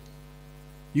you.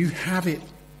 You have it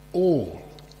all.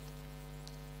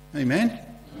 Amen?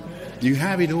 You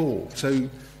have it all. So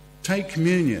take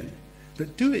communion,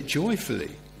 but do it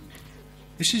joyfully.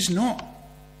 This is not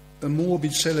a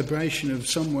morbid celebration of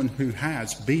someone who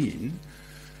has been.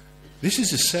 This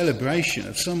is a celebration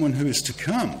of someone who is to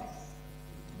come.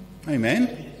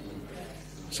 Amen?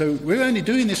 So we're only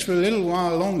doing this for a little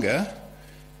while longer,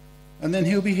 and then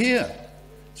he'll be here.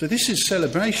 So this is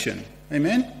celebration.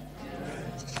 Amen?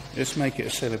 Let's make it a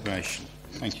celebration.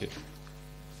 Thank you.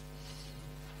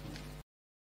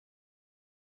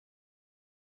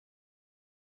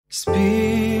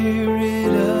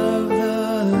 Spirit of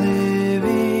the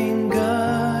living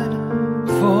God,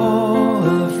 fall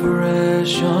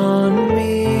afresh on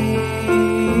me.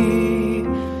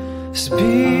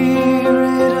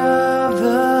 Spirit of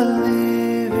the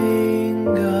living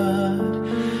God,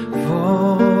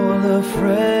 fall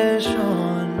afresh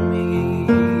on me.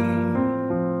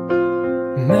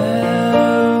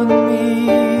 Melt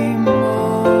me,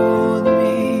 mold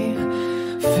me,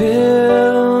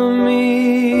 fill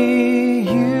me,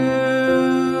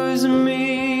 use me.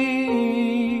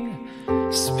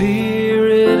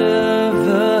 Spirit of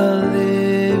the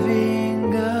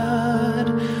living God,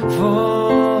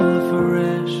 fall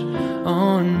afresh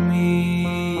on me.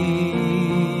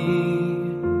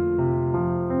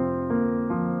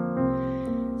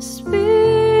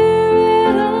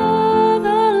 Spirit of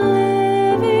the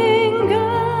living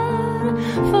God,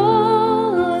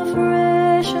 fall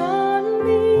afresh on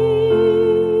me.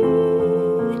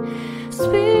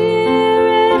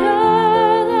 Spirit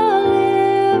of the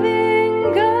living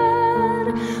God,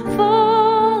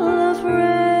 fall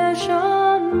afresh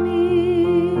on me.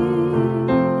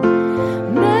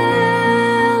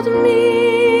 Melt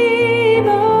me,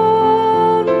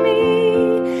 mold me,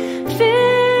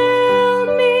 fill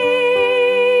me,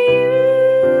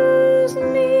 use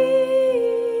me.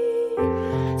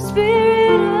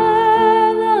 Spirit of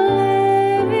the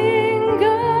living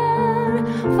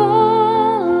God, fall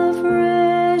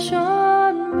afresh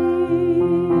on me.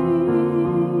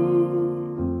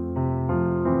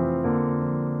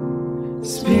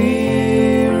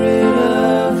 Spirit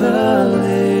of the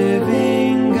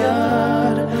living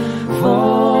God,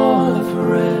 fall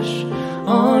afresh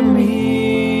on me.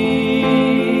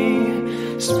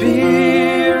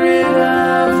 Spirit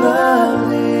of the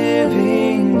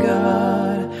living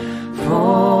God,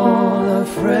 fall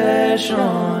afresh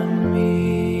on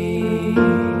me.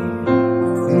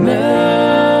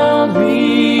 Melt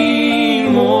me,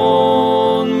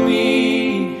 mold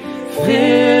me,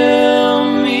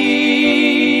 fill me,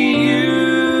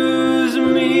 use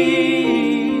me.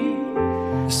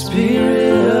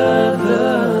 Spirit of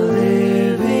the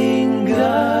living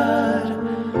God,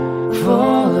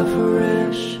 fall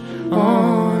afresh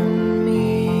on me.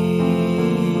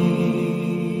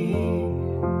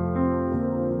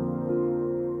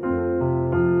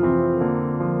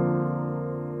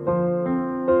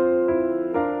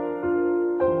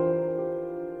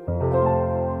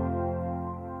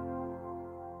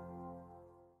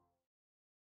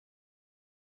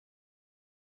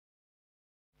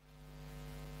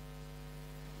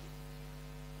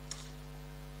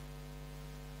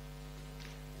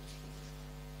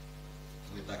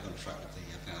 We're back on track with the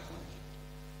PowerPoint.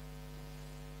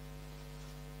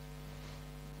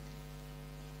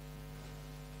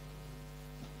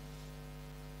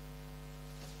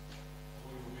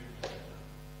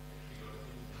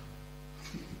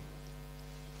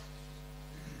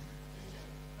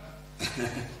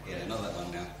 Yeah, not that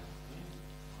one now.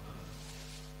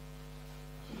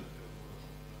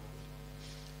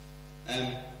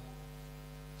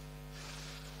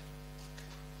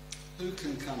 Who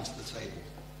can come to the table?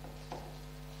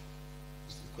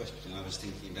 That's the question I was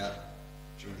thinking about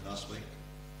during last week.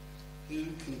 Who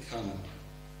can come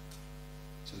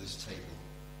to this table?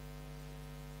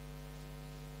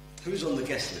 Who's on the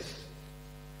guest list?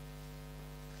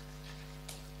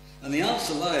 And the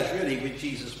answer lies really with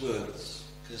Jesus' words,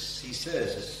 because he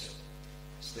says, as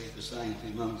Steve was saying a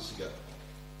few moments ago,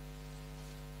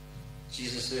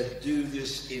 Jesus said, "Do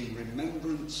this in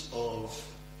remembrance of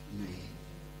me."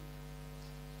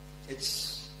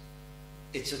 It's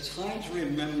a time to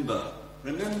remember.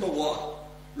 Remember what?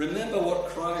 Remember what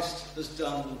Christ has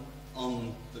done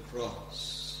on the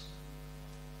cross.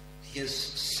 He has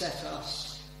set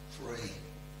us free.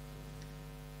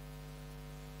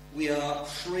 We are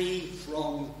free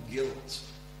from guilt.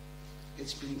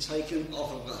 It's been taken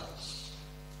off of us.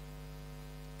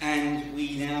 And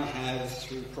we now have,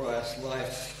 through Christ,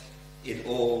 life in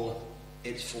all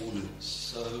its fullness.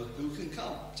 So who can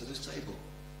come to this table?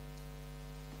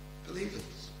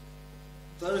 Believers.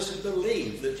 Those who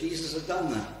believe that Jesus had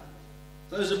done that.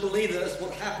 Those who believe that that's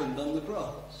what happened on the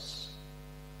cross.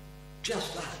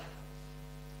 Just that.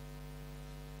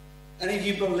 And if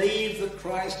you believe that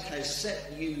Christ has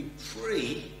set you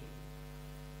free,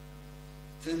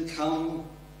 then come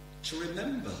to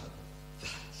remember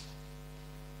that.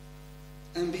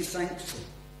 And be thankful.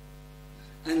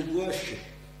 And worship.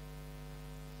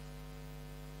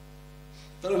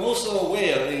 But I'm also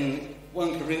aware in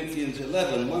 1 Corinthians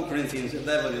 11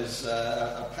 is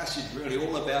a passage really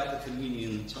all about the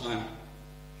communion time.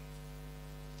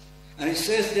 And it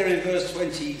says there in verse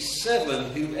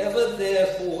 27, whoever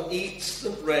therefore eats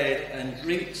the bread and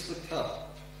drinks the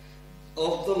cup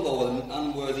of the Lord in an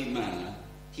unworthy manner,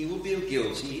 he will be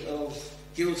guilty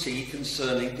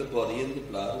concerning the body and the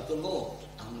blood of the Lord.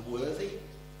 Unworthy?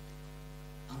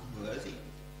 Unworthy?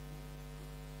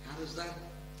 How does that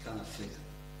kind of figure?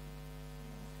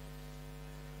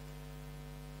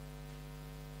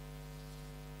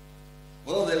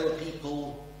 Well, there were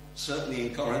people, certainly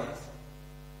in Corinth,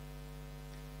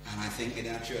 and I think in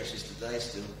our churches today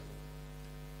still,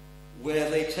 where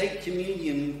they take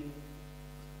communion,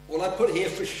 well, I put here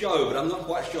for show, but I'm not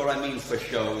quite sure I mean for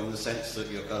show in the sense that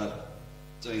you're kind of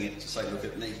doing it to say, look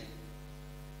at me.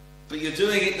 But you're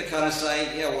doing it to kind of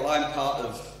say, yeah, well, I'm part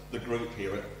of the group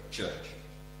here at church.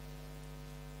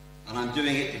 And I'm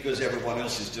doing it because everyone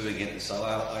else is doing it, and so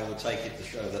I will take it to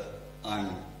show that I'm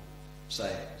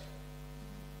saved.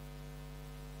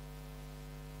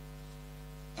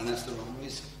 And that's the wrong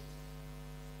reason.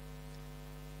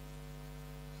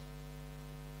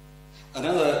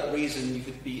 Another reason you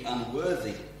could be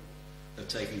unworthy of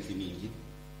taking communion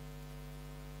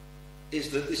is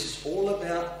that this is all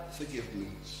about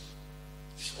forgiveness.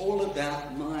 It's all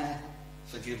about my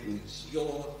forgiveness,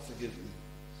 your forgiveness.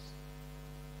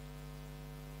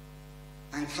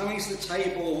 And coming to the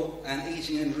table and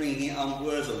eating and drinking it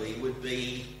unworthily would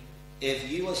be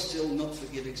if you are still not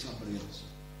forgiving somebody else.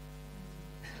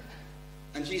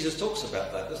 And Jesus talks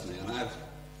about that, doesn't he? And I've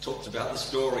talked about the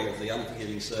story of the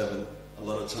unforgiving servant a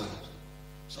lot of times,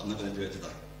 so I'm not going to do it today.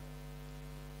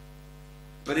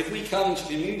 But if we come to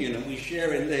communion and we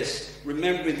share in this,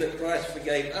 remembering that Christ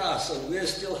forgave us and we're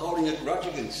still holding a grudge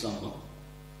against someone,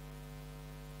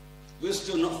 we're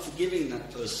still not forgiving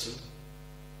that person,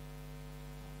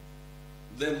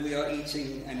 then we are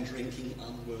eating and drinking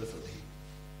unworthily.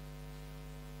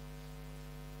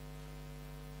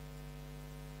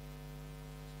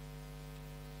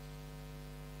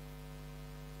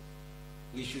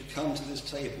 We should come to this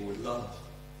table with love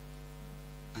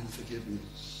and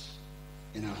forgiveness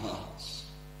in our hearts.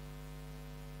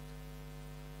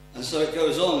 And so it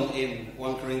goes on in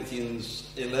 1 Corinthians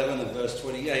 11 and verse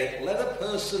 28, let a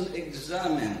person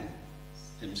examine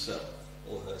himself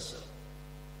or herself.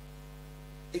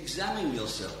 Examine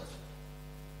yourself.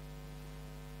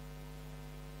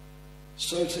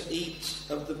 So to eat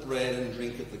of the bread and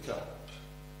drink of the cup.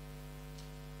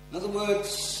 In other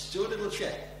words, do a little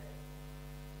check.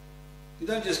 You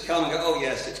don't just come and go, oh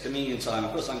yes, it's communion time,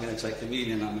 of course I'm going to take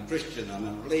communion, I'm a Christian, I'm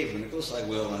a believer, and of course I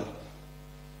will. And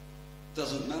it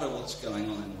doesn't matter what's going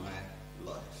on in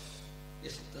my life.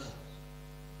 Yes, it does.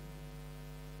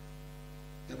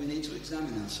 But we need to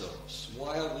examine ourselves.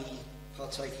 Why are we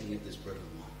partaking of this bread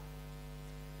and wine?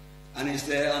 And is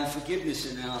there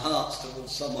unforgiveness in our hearts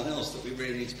towards someone else that we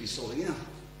really need to be sorting out?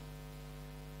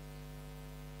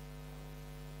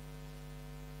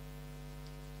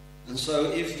 And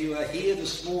so if you are here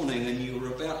this morning and you were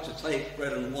about to take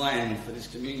bread and wine for this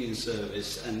communion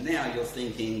service, and now you're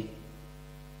thinking,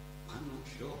 I'm not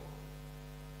sure.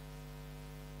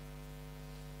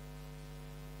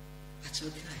 That's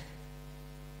okay.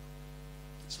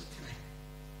 It's okay.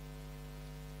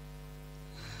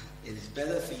 It is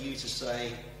better for you to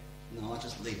say, no, I'll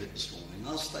just leave it this morning.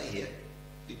 I'll stay here,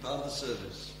 be part of the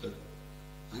service, but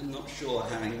I'm not sure,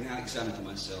 having now examined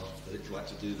myself, that it's right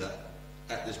to do that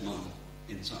at this moment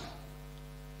in time.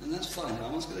 And that's fine. No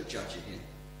one's going to judge you here.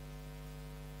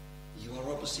 You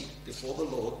are obviously before the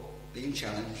Lord being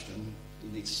challenged, and you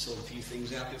need to sort a few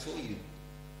things out before you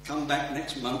come back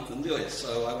next month and do it.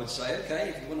 So I would say, okay,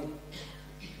 if you want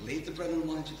to leave the bread and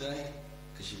wine today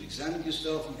because you've examined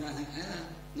yourself and you think,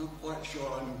 not quite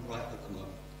sure I'm right at the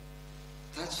moment.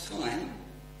 That's fine,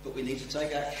 but we need to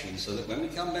take action so that when we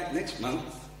come back next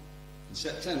month in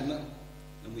September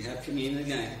and we have communion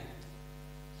again,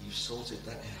 you've sorted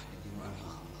that out in your own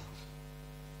heart and love,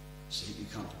 so that you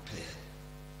come prepared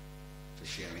for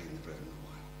sharing in the bread and the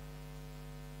wine.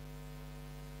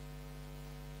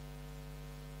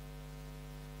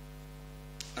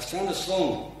 I found a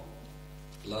song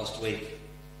last week.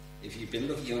 If you've been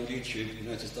looking on YouTube, you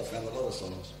noticed I found a lot of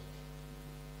songs.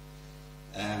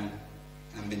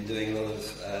 I've been doing a lot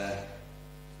of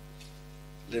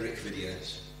lyric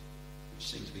videos, which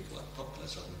seem to be quite popular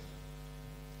suddenly.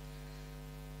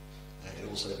 It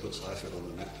also puts Highfield on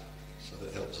the map, so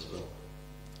that helps as well.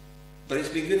 But it's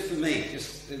been good for me,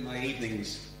 just in my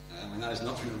evenings, when I was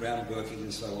not around working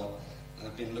and so on.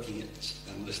 I've been looking at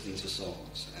and listening to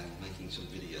songs and making some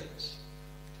videos.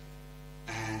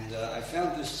 And I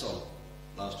found this song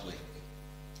last week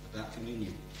about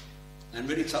communion and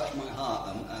really touched my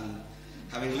heart. And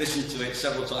having listened to it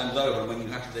several times over, when you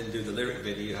have to then do the lyric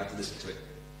video, you have to listen to it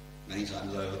many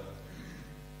times over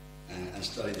and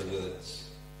study the words.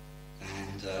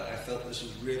 And I felt this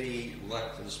was really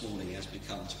right for this morning as we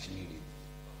come to communion.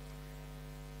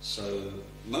 So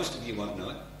most of you won't know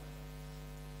it.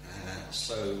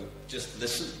 So just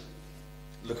listen,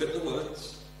 look at the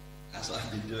words, as I've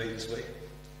been doing this week.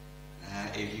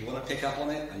 If you want to pick up on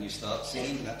it and you start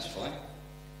singing, that's fine.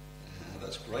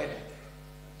 That's great.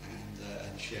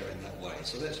 And share in that way.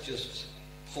 So let's just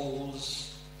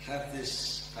pause, have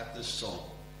this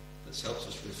song that helps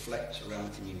us reflect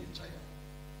around the communion table.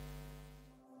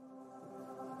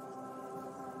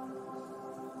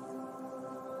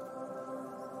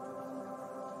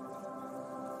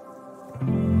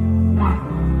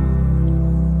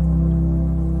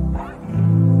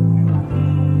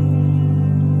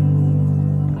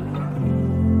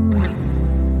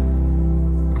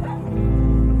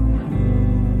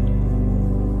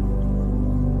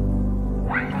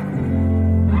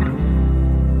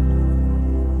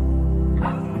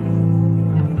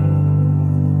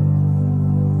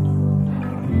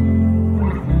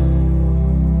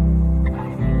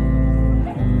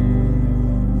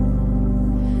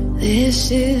 This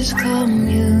is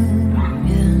communion,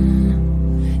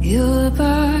 your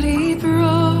body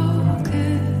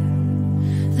broken,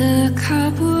 the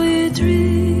cup we're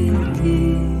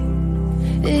drinking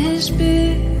is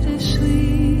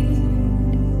bittersweet,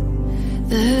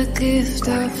 the gift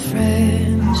of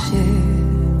friendship,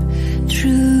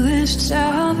 truest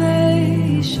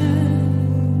salvation,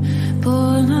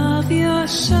 born of your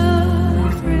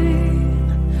suffering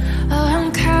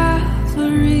on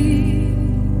Calvary.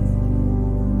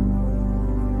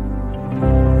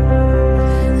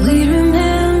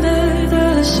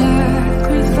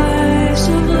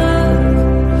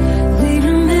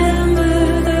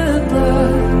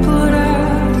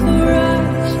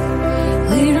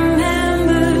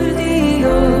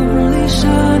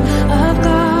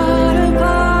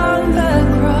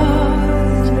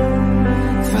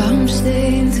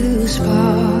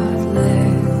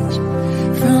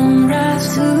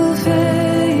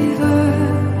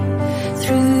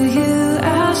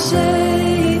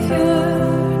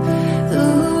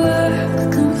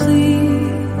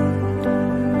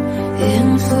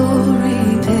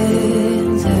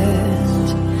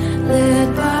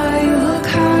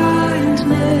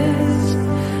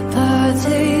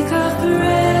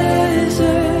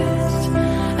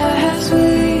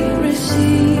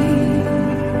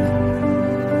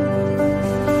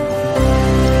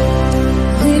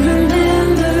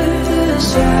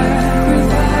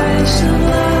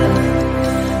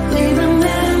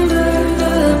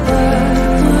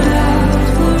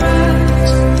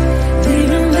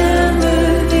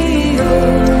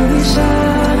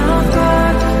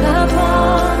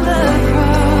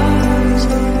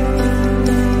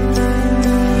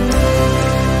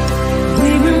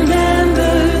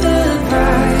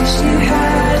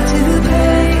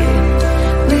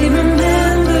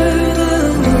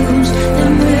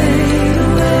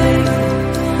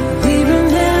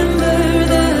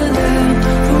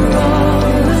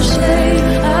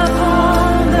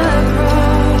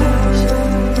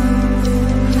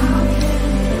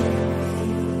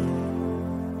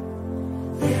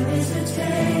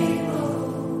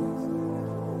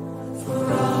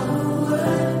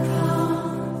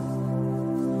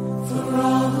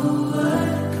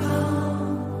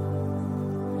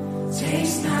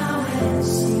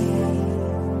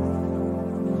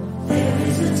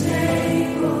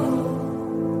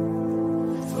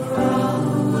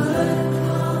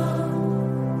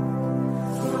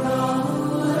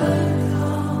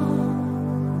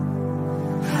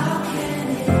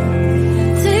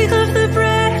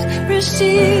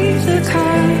 Receive the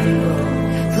kind,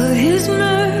 for His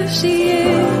mercy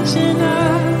is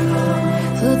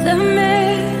enough, for the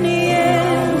many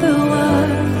and the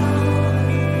one.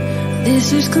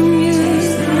 This is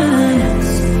communion.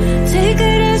 Take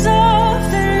it as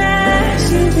often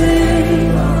as you will,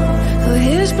 for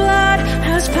His blood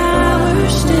has power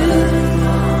still.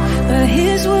 By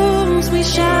His wounds we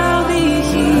shall be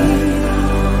healed.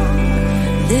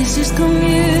 This is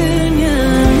communion.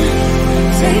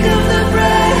 Take of the bread.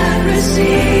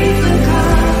 receive the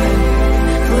cup,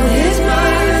 for his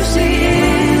mercy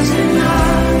is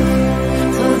enough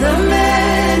for the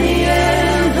many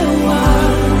and the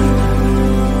one.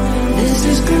 This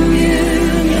is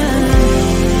communion.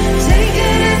 Take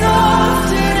it as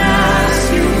often as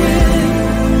you will,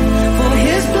 for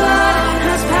his blood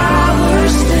has power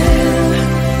still.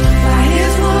 By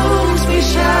his wounds we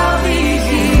shall be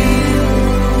healed.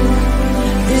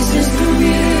 This is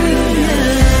communion.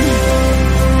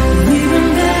 We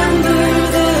remember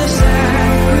the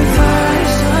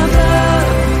sacrifice of love.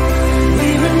 We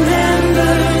remember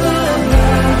the blood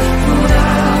poured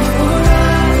out for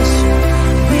us.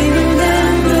 We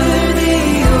remember the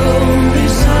only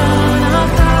Son of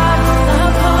God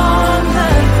upon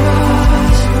that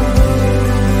cross.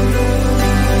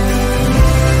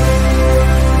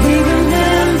 We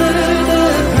remember the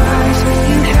price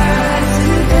you had to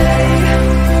pay.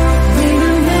 We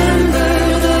remember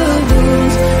the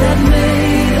wounds that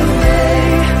made a way.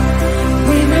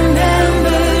 We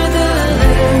remember the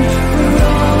Lamb where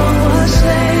all was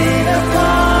slain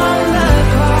upon the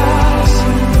cross.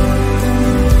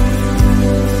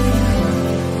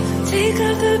 Take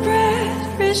up the bread,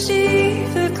 receive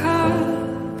the cup,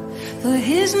 for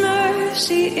his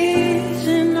mercy is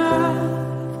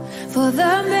enough for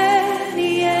the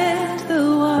many and the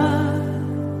one.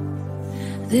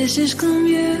 This is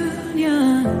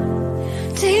communion.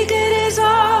 Take it as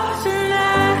often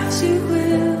as you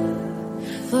will,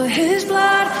 for his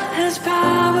blood has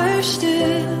power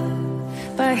still.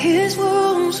 By his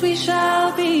wounds we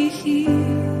shall be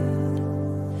healed.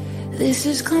 This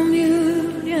is communion.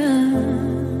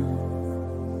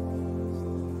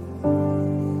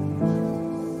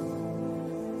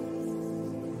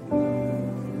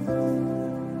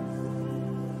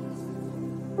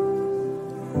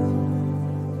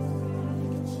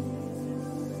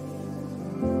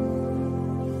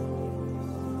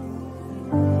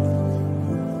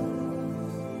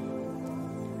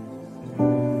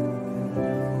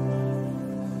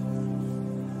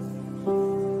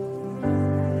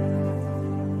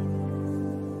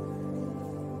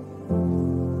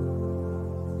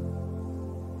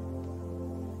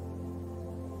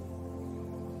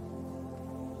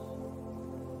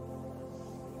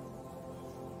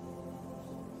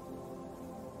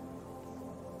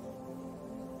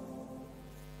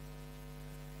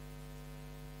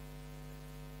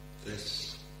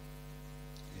 This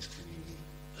is communion.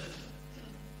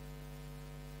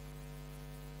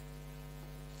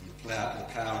 And the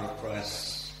power of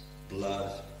Christ's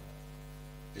blood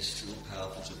is still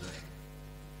powerful today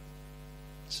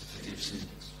to forgive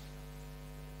sins,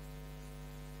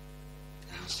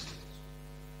 our sins,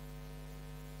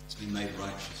 to be made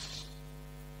righteous.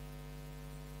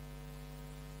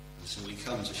 And so we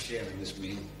come to share in this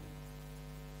meal.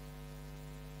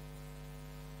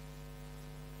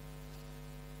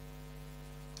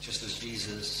 Just as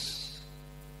Jesus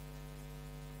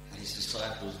and his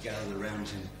disciples gathered around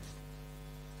him,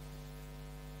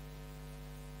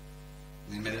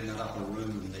 and they met in that upper room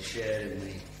and they shared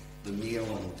in the meal,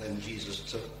 and then Jesus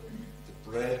took the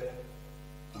bread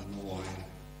and the wine,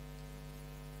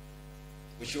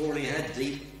 which already had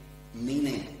deep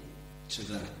meaning to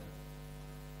them,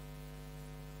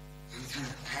 and kind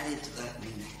of added to that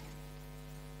meaning.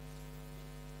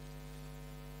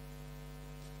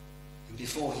 And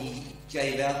before he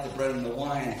gave out the bread and the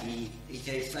wine, he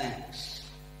gave thanks.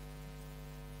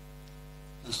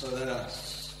 And so let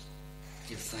us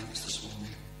give thanks this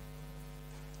morning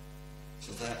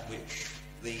for that which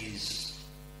these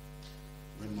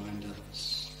remind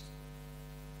us.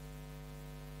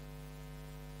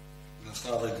 Our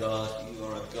Father God, you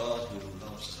are a God who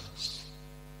loves us.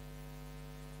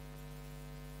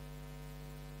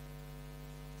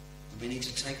 And we need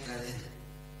to take that in.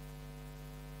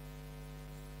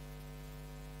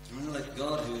 You're not like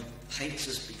God who hates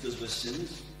us because we're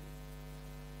sinners.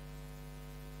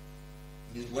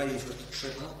 He's waiting for us to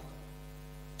trip up.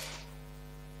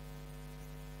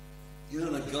 You're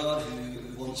not a God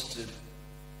who wants to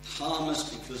harm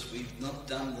us because we've not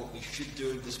done what we should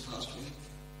do this past week.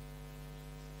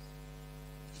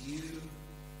 You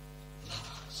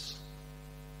love us.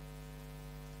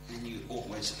 And you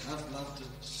always have loved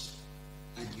us.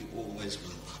 And you always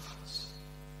will love us.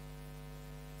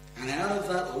 And out of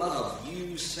that love,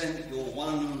 you sent your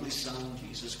one and only Son,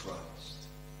 Jesus Christ,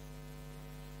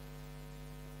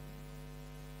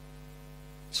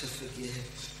 to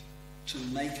forgive, to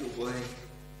make a way,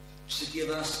 to give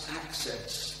us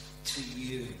access to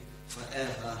you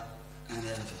forever and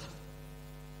ever.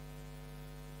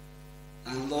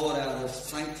 And Lord, out of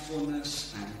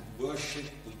thankfulness and worship,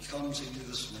 we come to you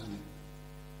this morning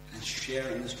and share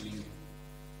in this meal.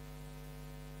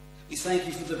 We thank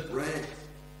you for the bread,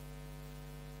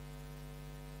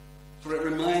 for it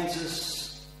reminds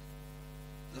us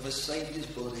of a Saviour's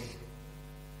body,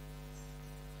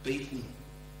 beaten,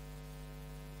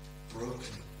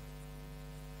 broken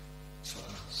for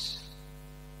us.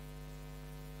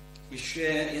 We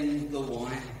share in the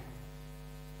wine.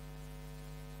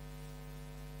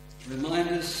 Remind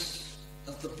us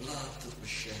of the blood that was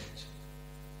shed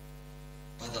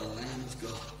by the Lamb of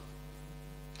God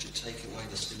to take away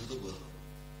the sin of the world.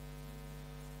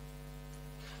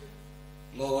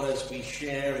 Lord, as we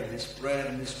share in this bread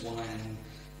and this wine,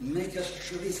 make us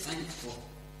truly thankful.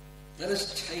 Let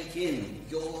us take in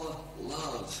your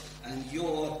love and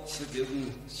your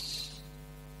forgiveness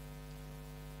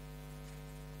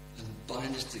and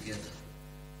bind us together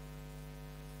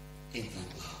in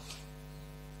that love.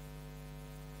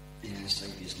 In our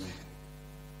Saviour's name.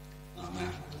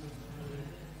 Amen.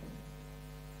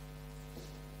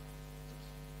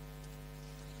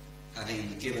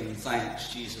 Having given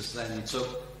thanks, Jesus then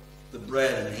took the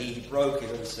bread and he broke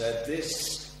it and said,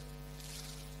 "This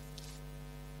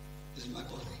is my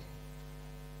body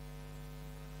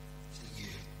for you."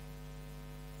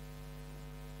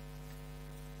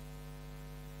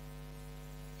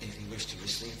 If you wish to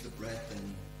receive the bread,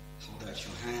 then hold out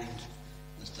your hand.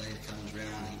 As Dave comes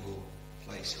round, he will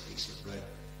place a piece of bread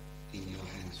in your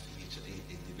hands for you to eat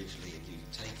individually. And you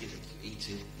take it, and you eat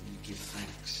it, and you give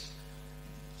thanks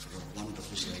for a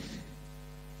wonderful Saviour.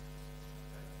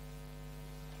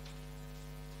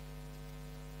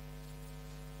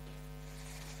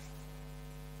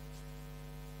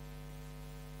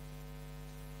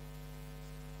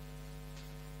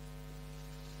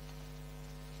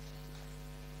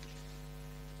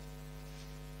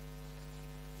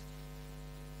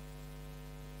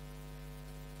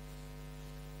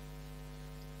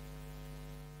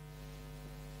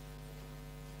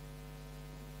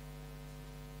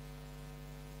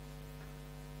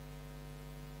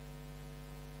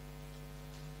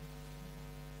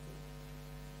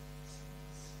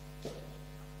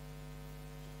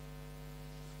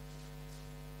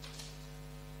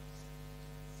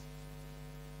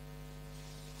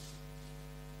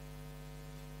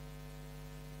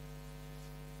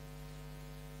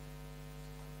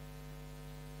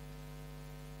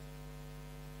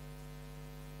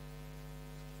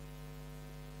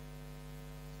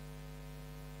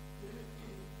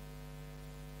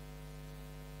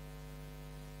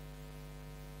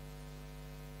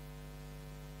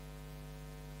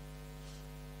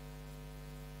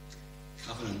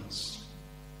 Covenants,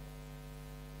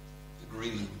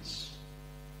 agreements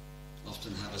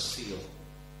often have a seal,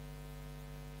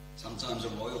 sometimes a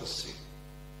royal seal.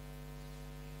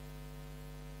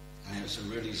 And it's a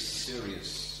really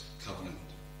serious covenant.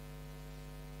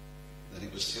 Then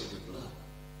it was sealed with blood.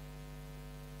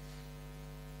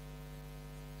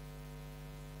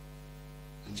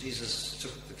 And Jesus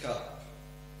took the cup.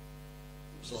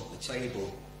 It was off the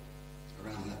table,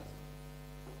 around that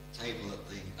table at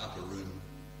the upper room,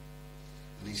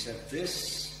 and he said,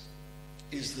 "This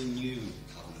is the new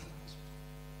covenant."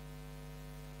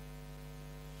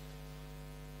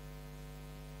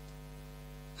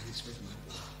 And it's with my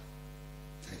blood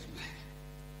that is made.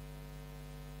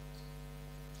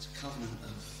 It's a covenant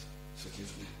of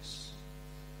forgiveness.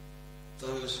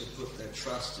 Those who put their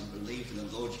trust and believe in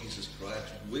the Lord Jesus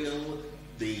Christ will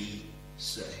be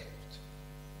saved.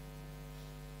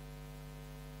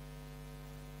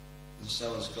 And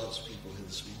so as God's people here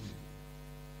this morning,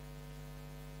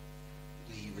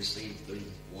 we receive the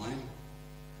wine,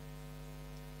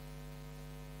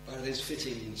 but it is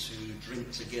fitting to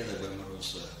drink together when we're all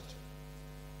served,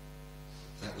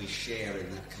 that we share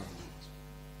in that covenant.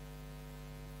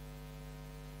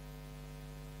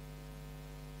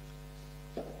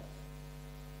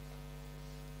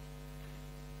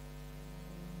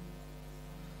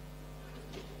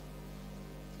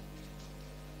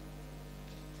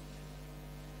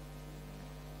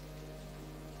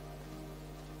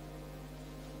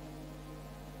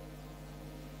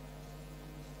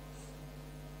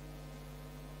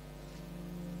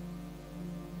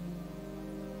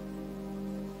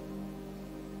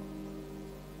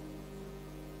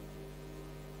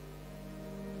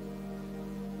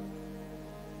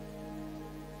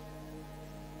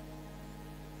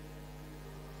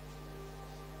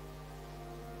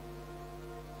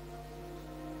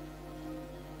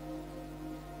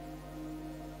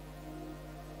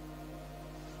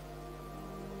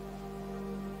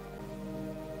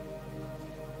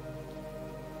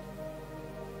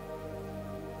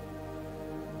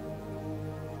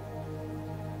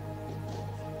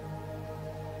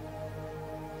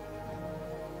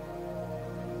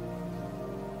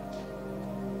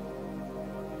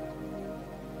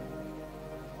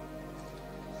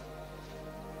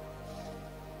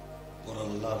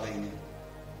 a loving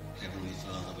Heavenly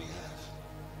Father we have.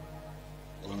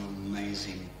 What an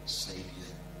amazing Saviour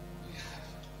we have.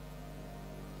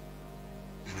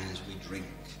 And as we drink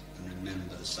and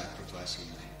remember the sacrifice he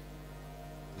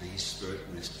made, may his Spirit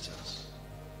minister to us.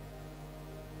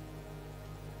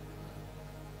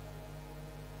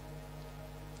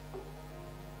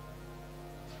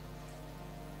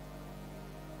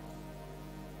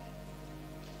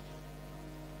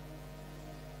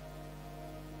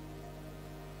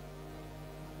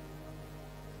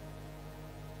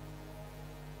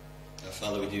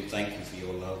 Father, we do thank you for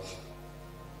your love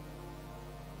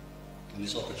and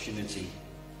this opportunity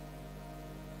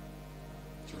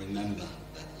to remember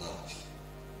that love.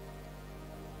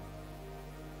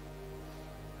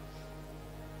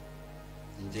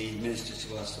 Indeed, minister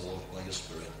to us, Lord, by your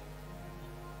Spirit.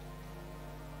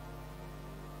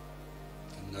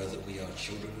 And know that we are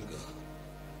children of God,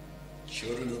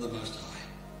 children of the Most High.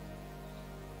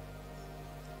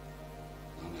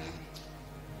 Amen.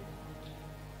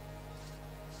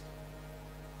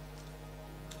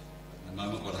 In a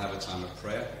moment we'll have a time of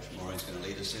prayer, which Maureen's going to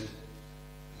lead us in.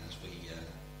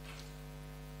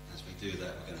 As we do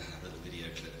that, we're going to have a little video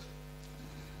clip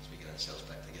as we get ourselves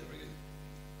back together again.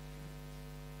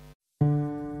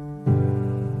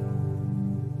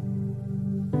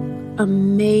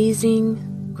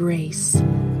 Amazing grace,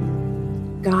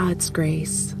 God's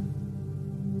grace.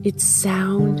 Its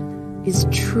sound is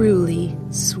truly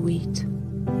sweet.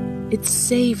 It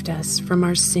saved us from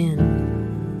our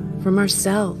sin, from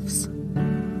ourselves,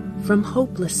 from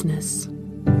hopelessness.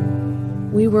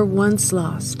 We were once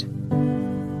lost,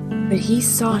 but he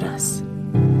sought us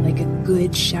like a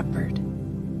good shepherd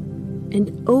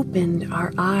and opened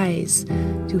our eyes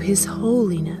to his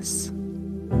holiness,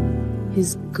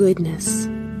 his goodness.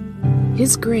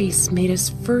 His grace made us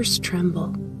first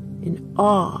tremble in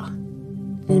awe,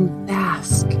 then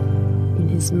bask in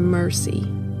his mercy,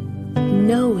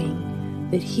 knowing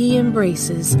that he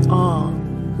embraces all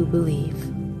who believe.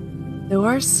 Though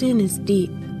our sin is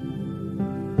deep,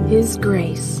 his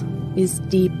grace is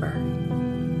deeper,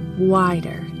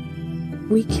 wider.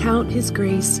 We count his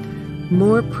grace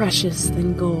more precious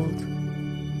than gold.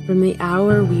 From the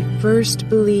hour we first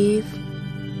believe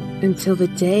until the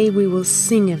day we will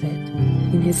sing of it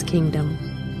in his kingdom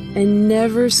and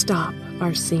never stop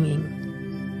our singing,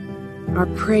 our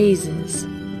praises,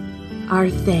 our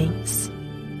thanks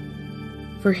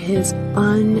for his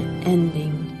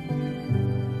unending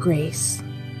grace.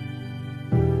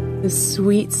 The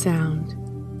sweet sound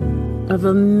of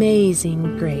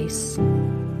amazing grace.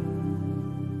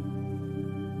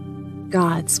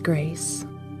 God's grace.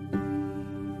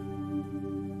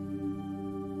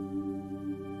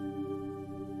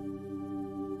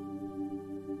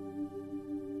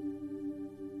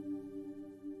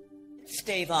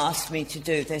 Steve asked me to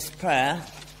do this prayer.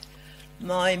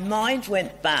 My mind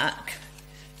went back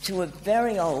to a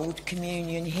very old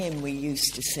communion hymn we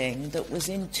used to sing that was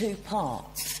in two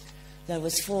parts. There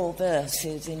was 4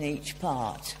 verses in each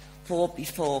part, 4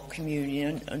 before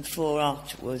communion and 4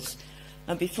 afterwards.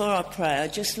 And before I pray,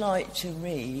 I'd just like to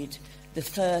read the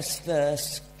first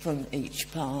verse from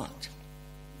each part.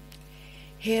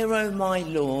 Hear, O my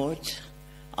Lord,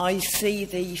 I see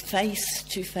thee face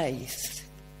to face.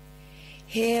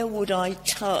 Here would I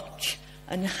touch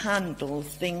and handle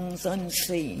things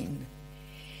unseen.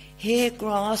 Here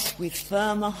grasp with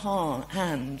firmer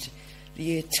hand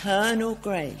the eternal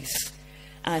grace,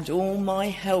 and all my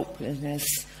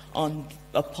helplessness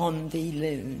upon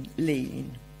thee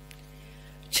lean.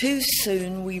 Too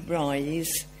soon we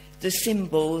rise, the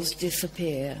symbols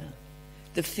disappear.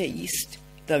 The feast,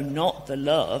 though not the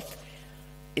love,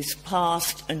 is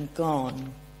past and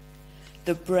gone.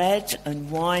 The bread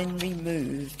and wine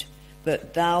removed,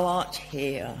 but thou art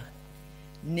here,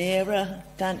 nearer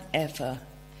than ever,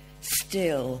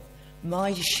 still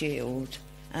my shield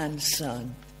and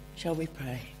sun. Shall we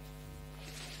pray?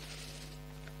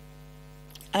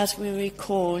 As we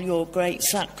recall your great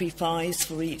sacrifice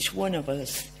for each one of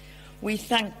us, we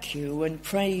thank you and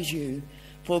praise you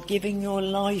for giving your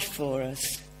life for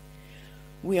us.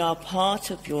 We are part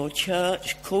of your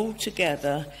church called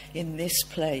together in this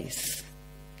place.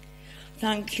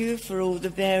 Thank you for all the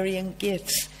varying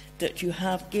gifts that you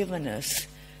have given us,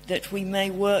 that we may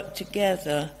work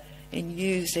together in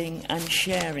using and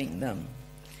sharing them.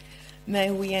 May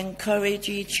we encourage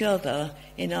each other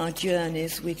in our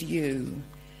journeys with you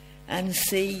and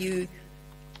see you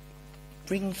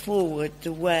bring forward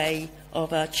the way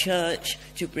of our church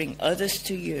to bring others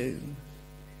to you.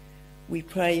 We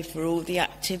pray for all the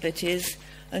activities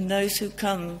and those who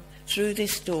come through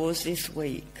these doors this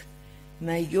week.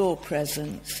 May your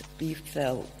presence be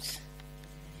felt.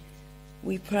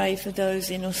 We pray for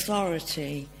those in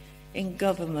authority, in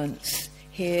governments,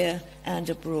 here and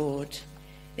abroad,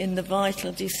 in the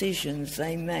vital decisions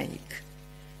they make,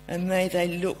 and may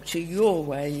they look to your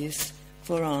ways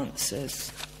for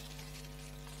answers.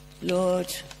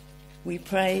 Lord, we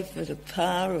pray for the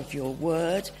power of your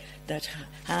word that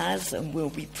has and will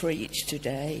be preached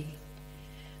today.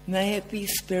 May it be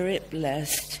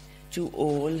Spirit-blessed to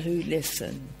all who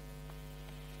listen.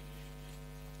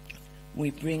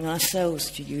 We bring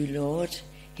ourselves to you, Lord,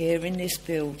 here in this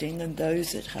building and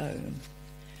those at home.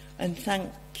 And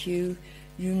thank you,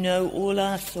 you know all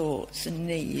our thoughts and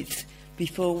needs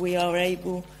before we are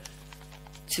able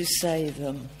to say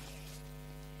them.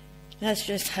 Let's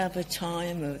just have a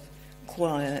time of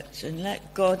quiet and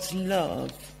let God's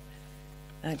love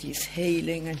and his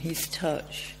healing and his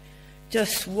touch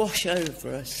just wash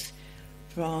over us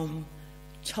from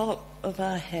top of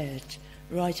our head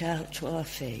right out to our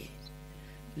feet.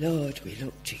 Lord, we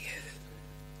look to you.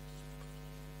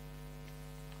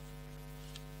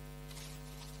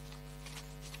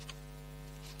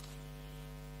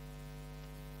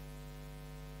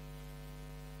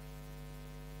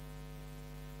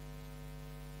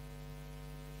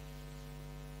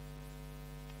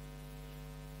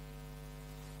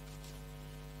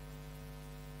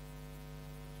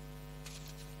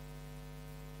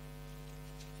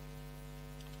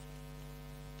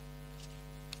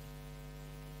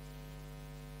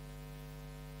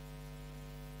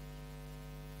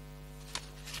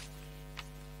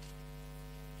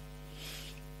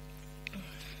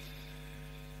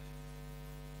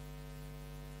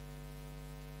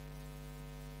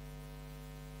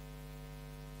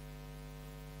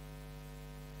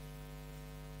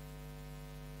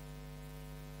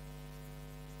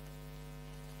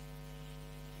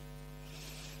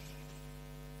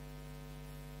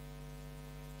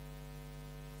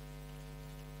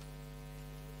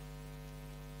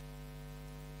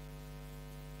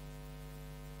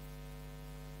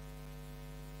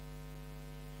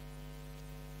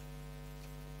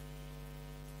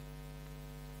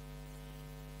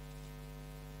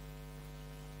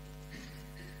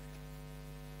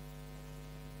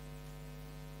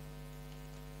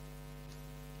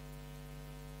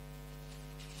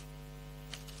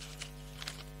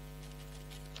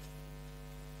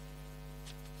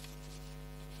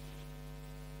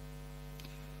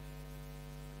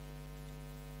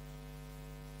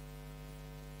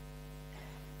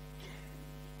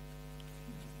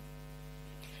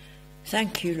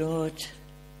 Thank you, Lord.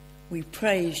 We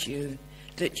praise you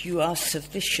that you are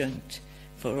sufficient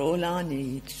for all our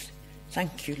needs.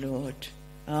 Thank you, Lord.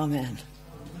 Amen.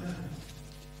 Amen.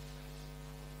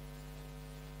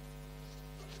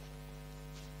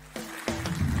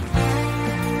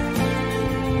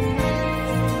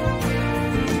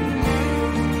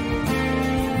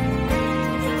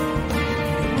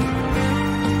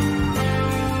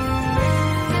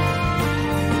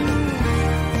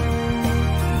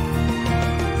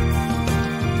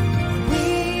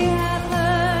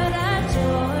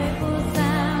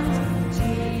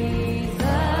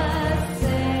 Jesus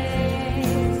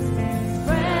saves.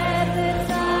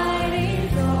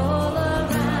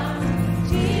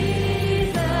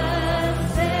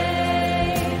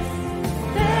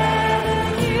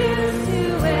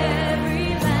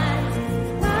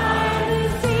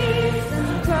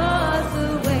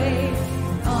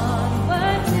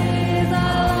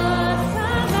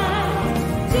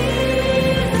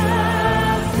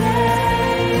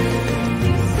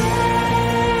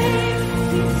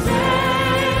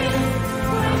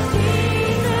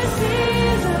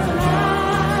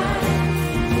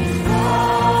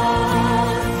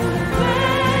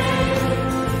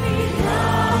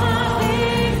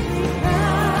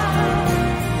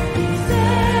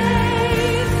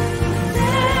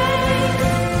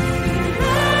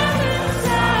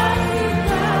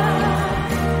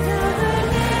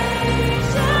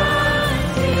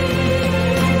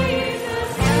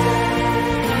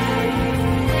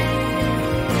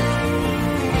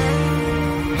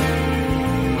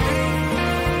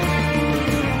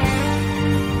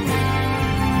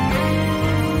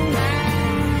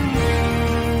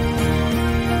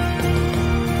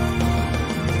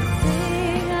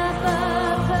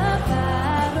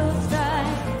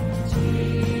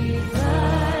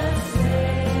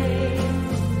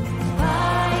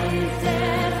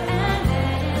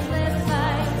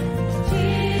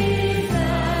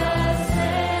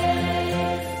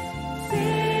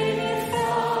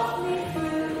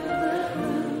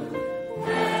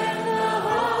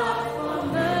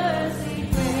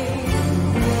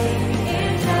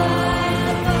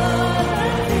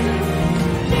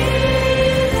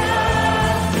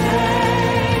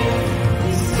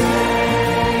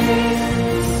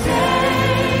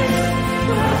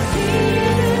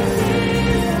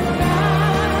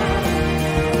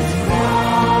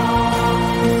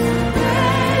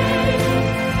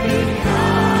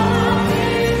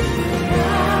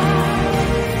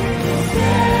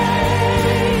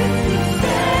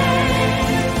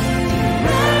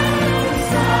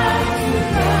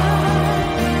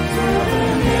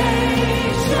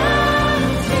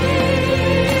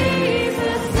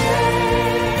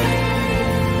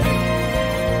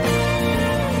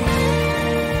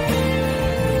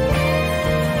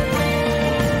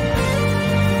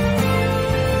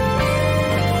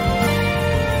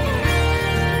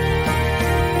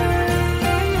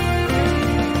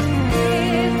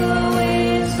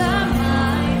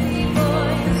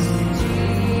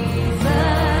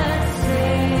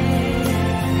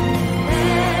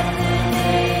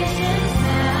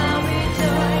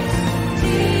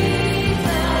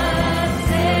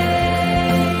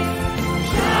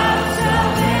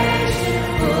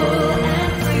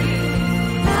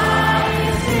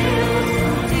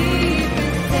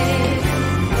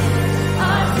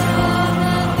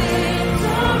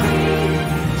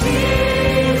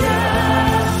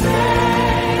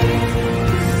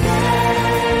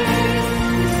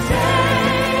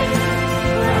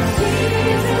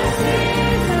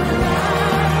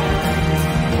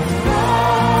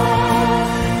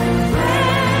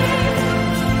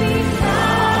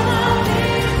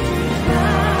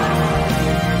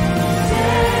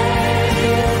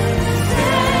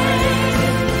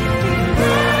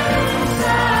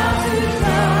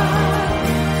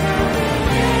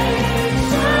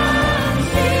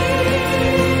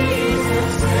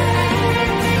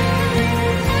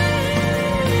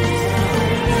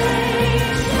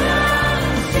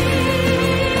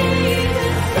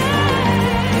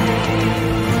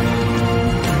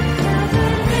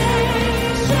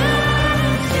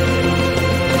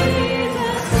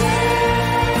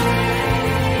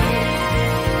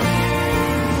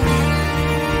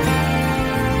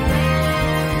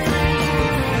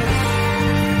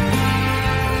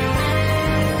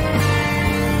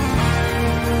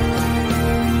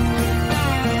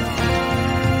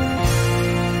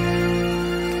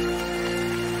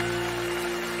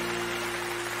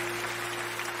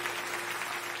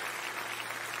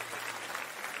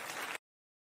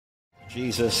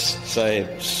 Jesus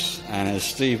saves. And as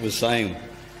Steve was saying,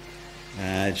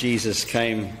 Jesus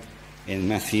came in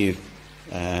Matthew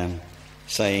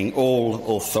saying,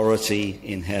 all authority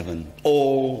in heaven,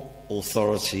 all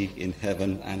authority in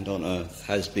heaven and on earth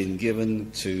has been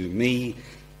given to me.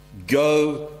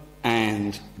 Go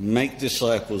and make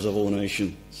disciples of all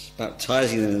nations,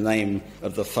 baptizing them in the name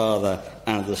of the Father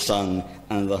and of the Son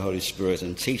and of the Holy Spirit,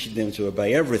 and teaching them to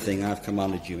obey everything I have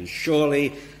commanded you. And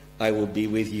surely I will be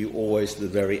with you always to the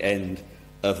very end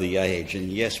of the age. And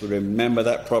yes, we remember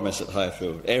that promise at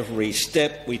Highfield. Every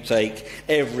step we take,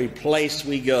 every place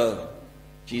we go,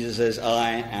 Jesus says,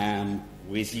 I am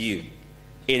with you.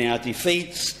 In our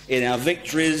defeats, in our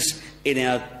victories, in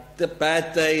our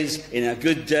bad days, in our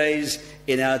good days,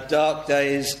 in our dark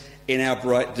days, in our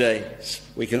bright days,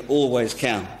 we can always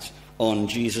count on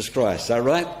Jesus Christ. Is that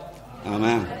right?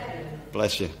 Amen.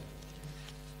 Bless you.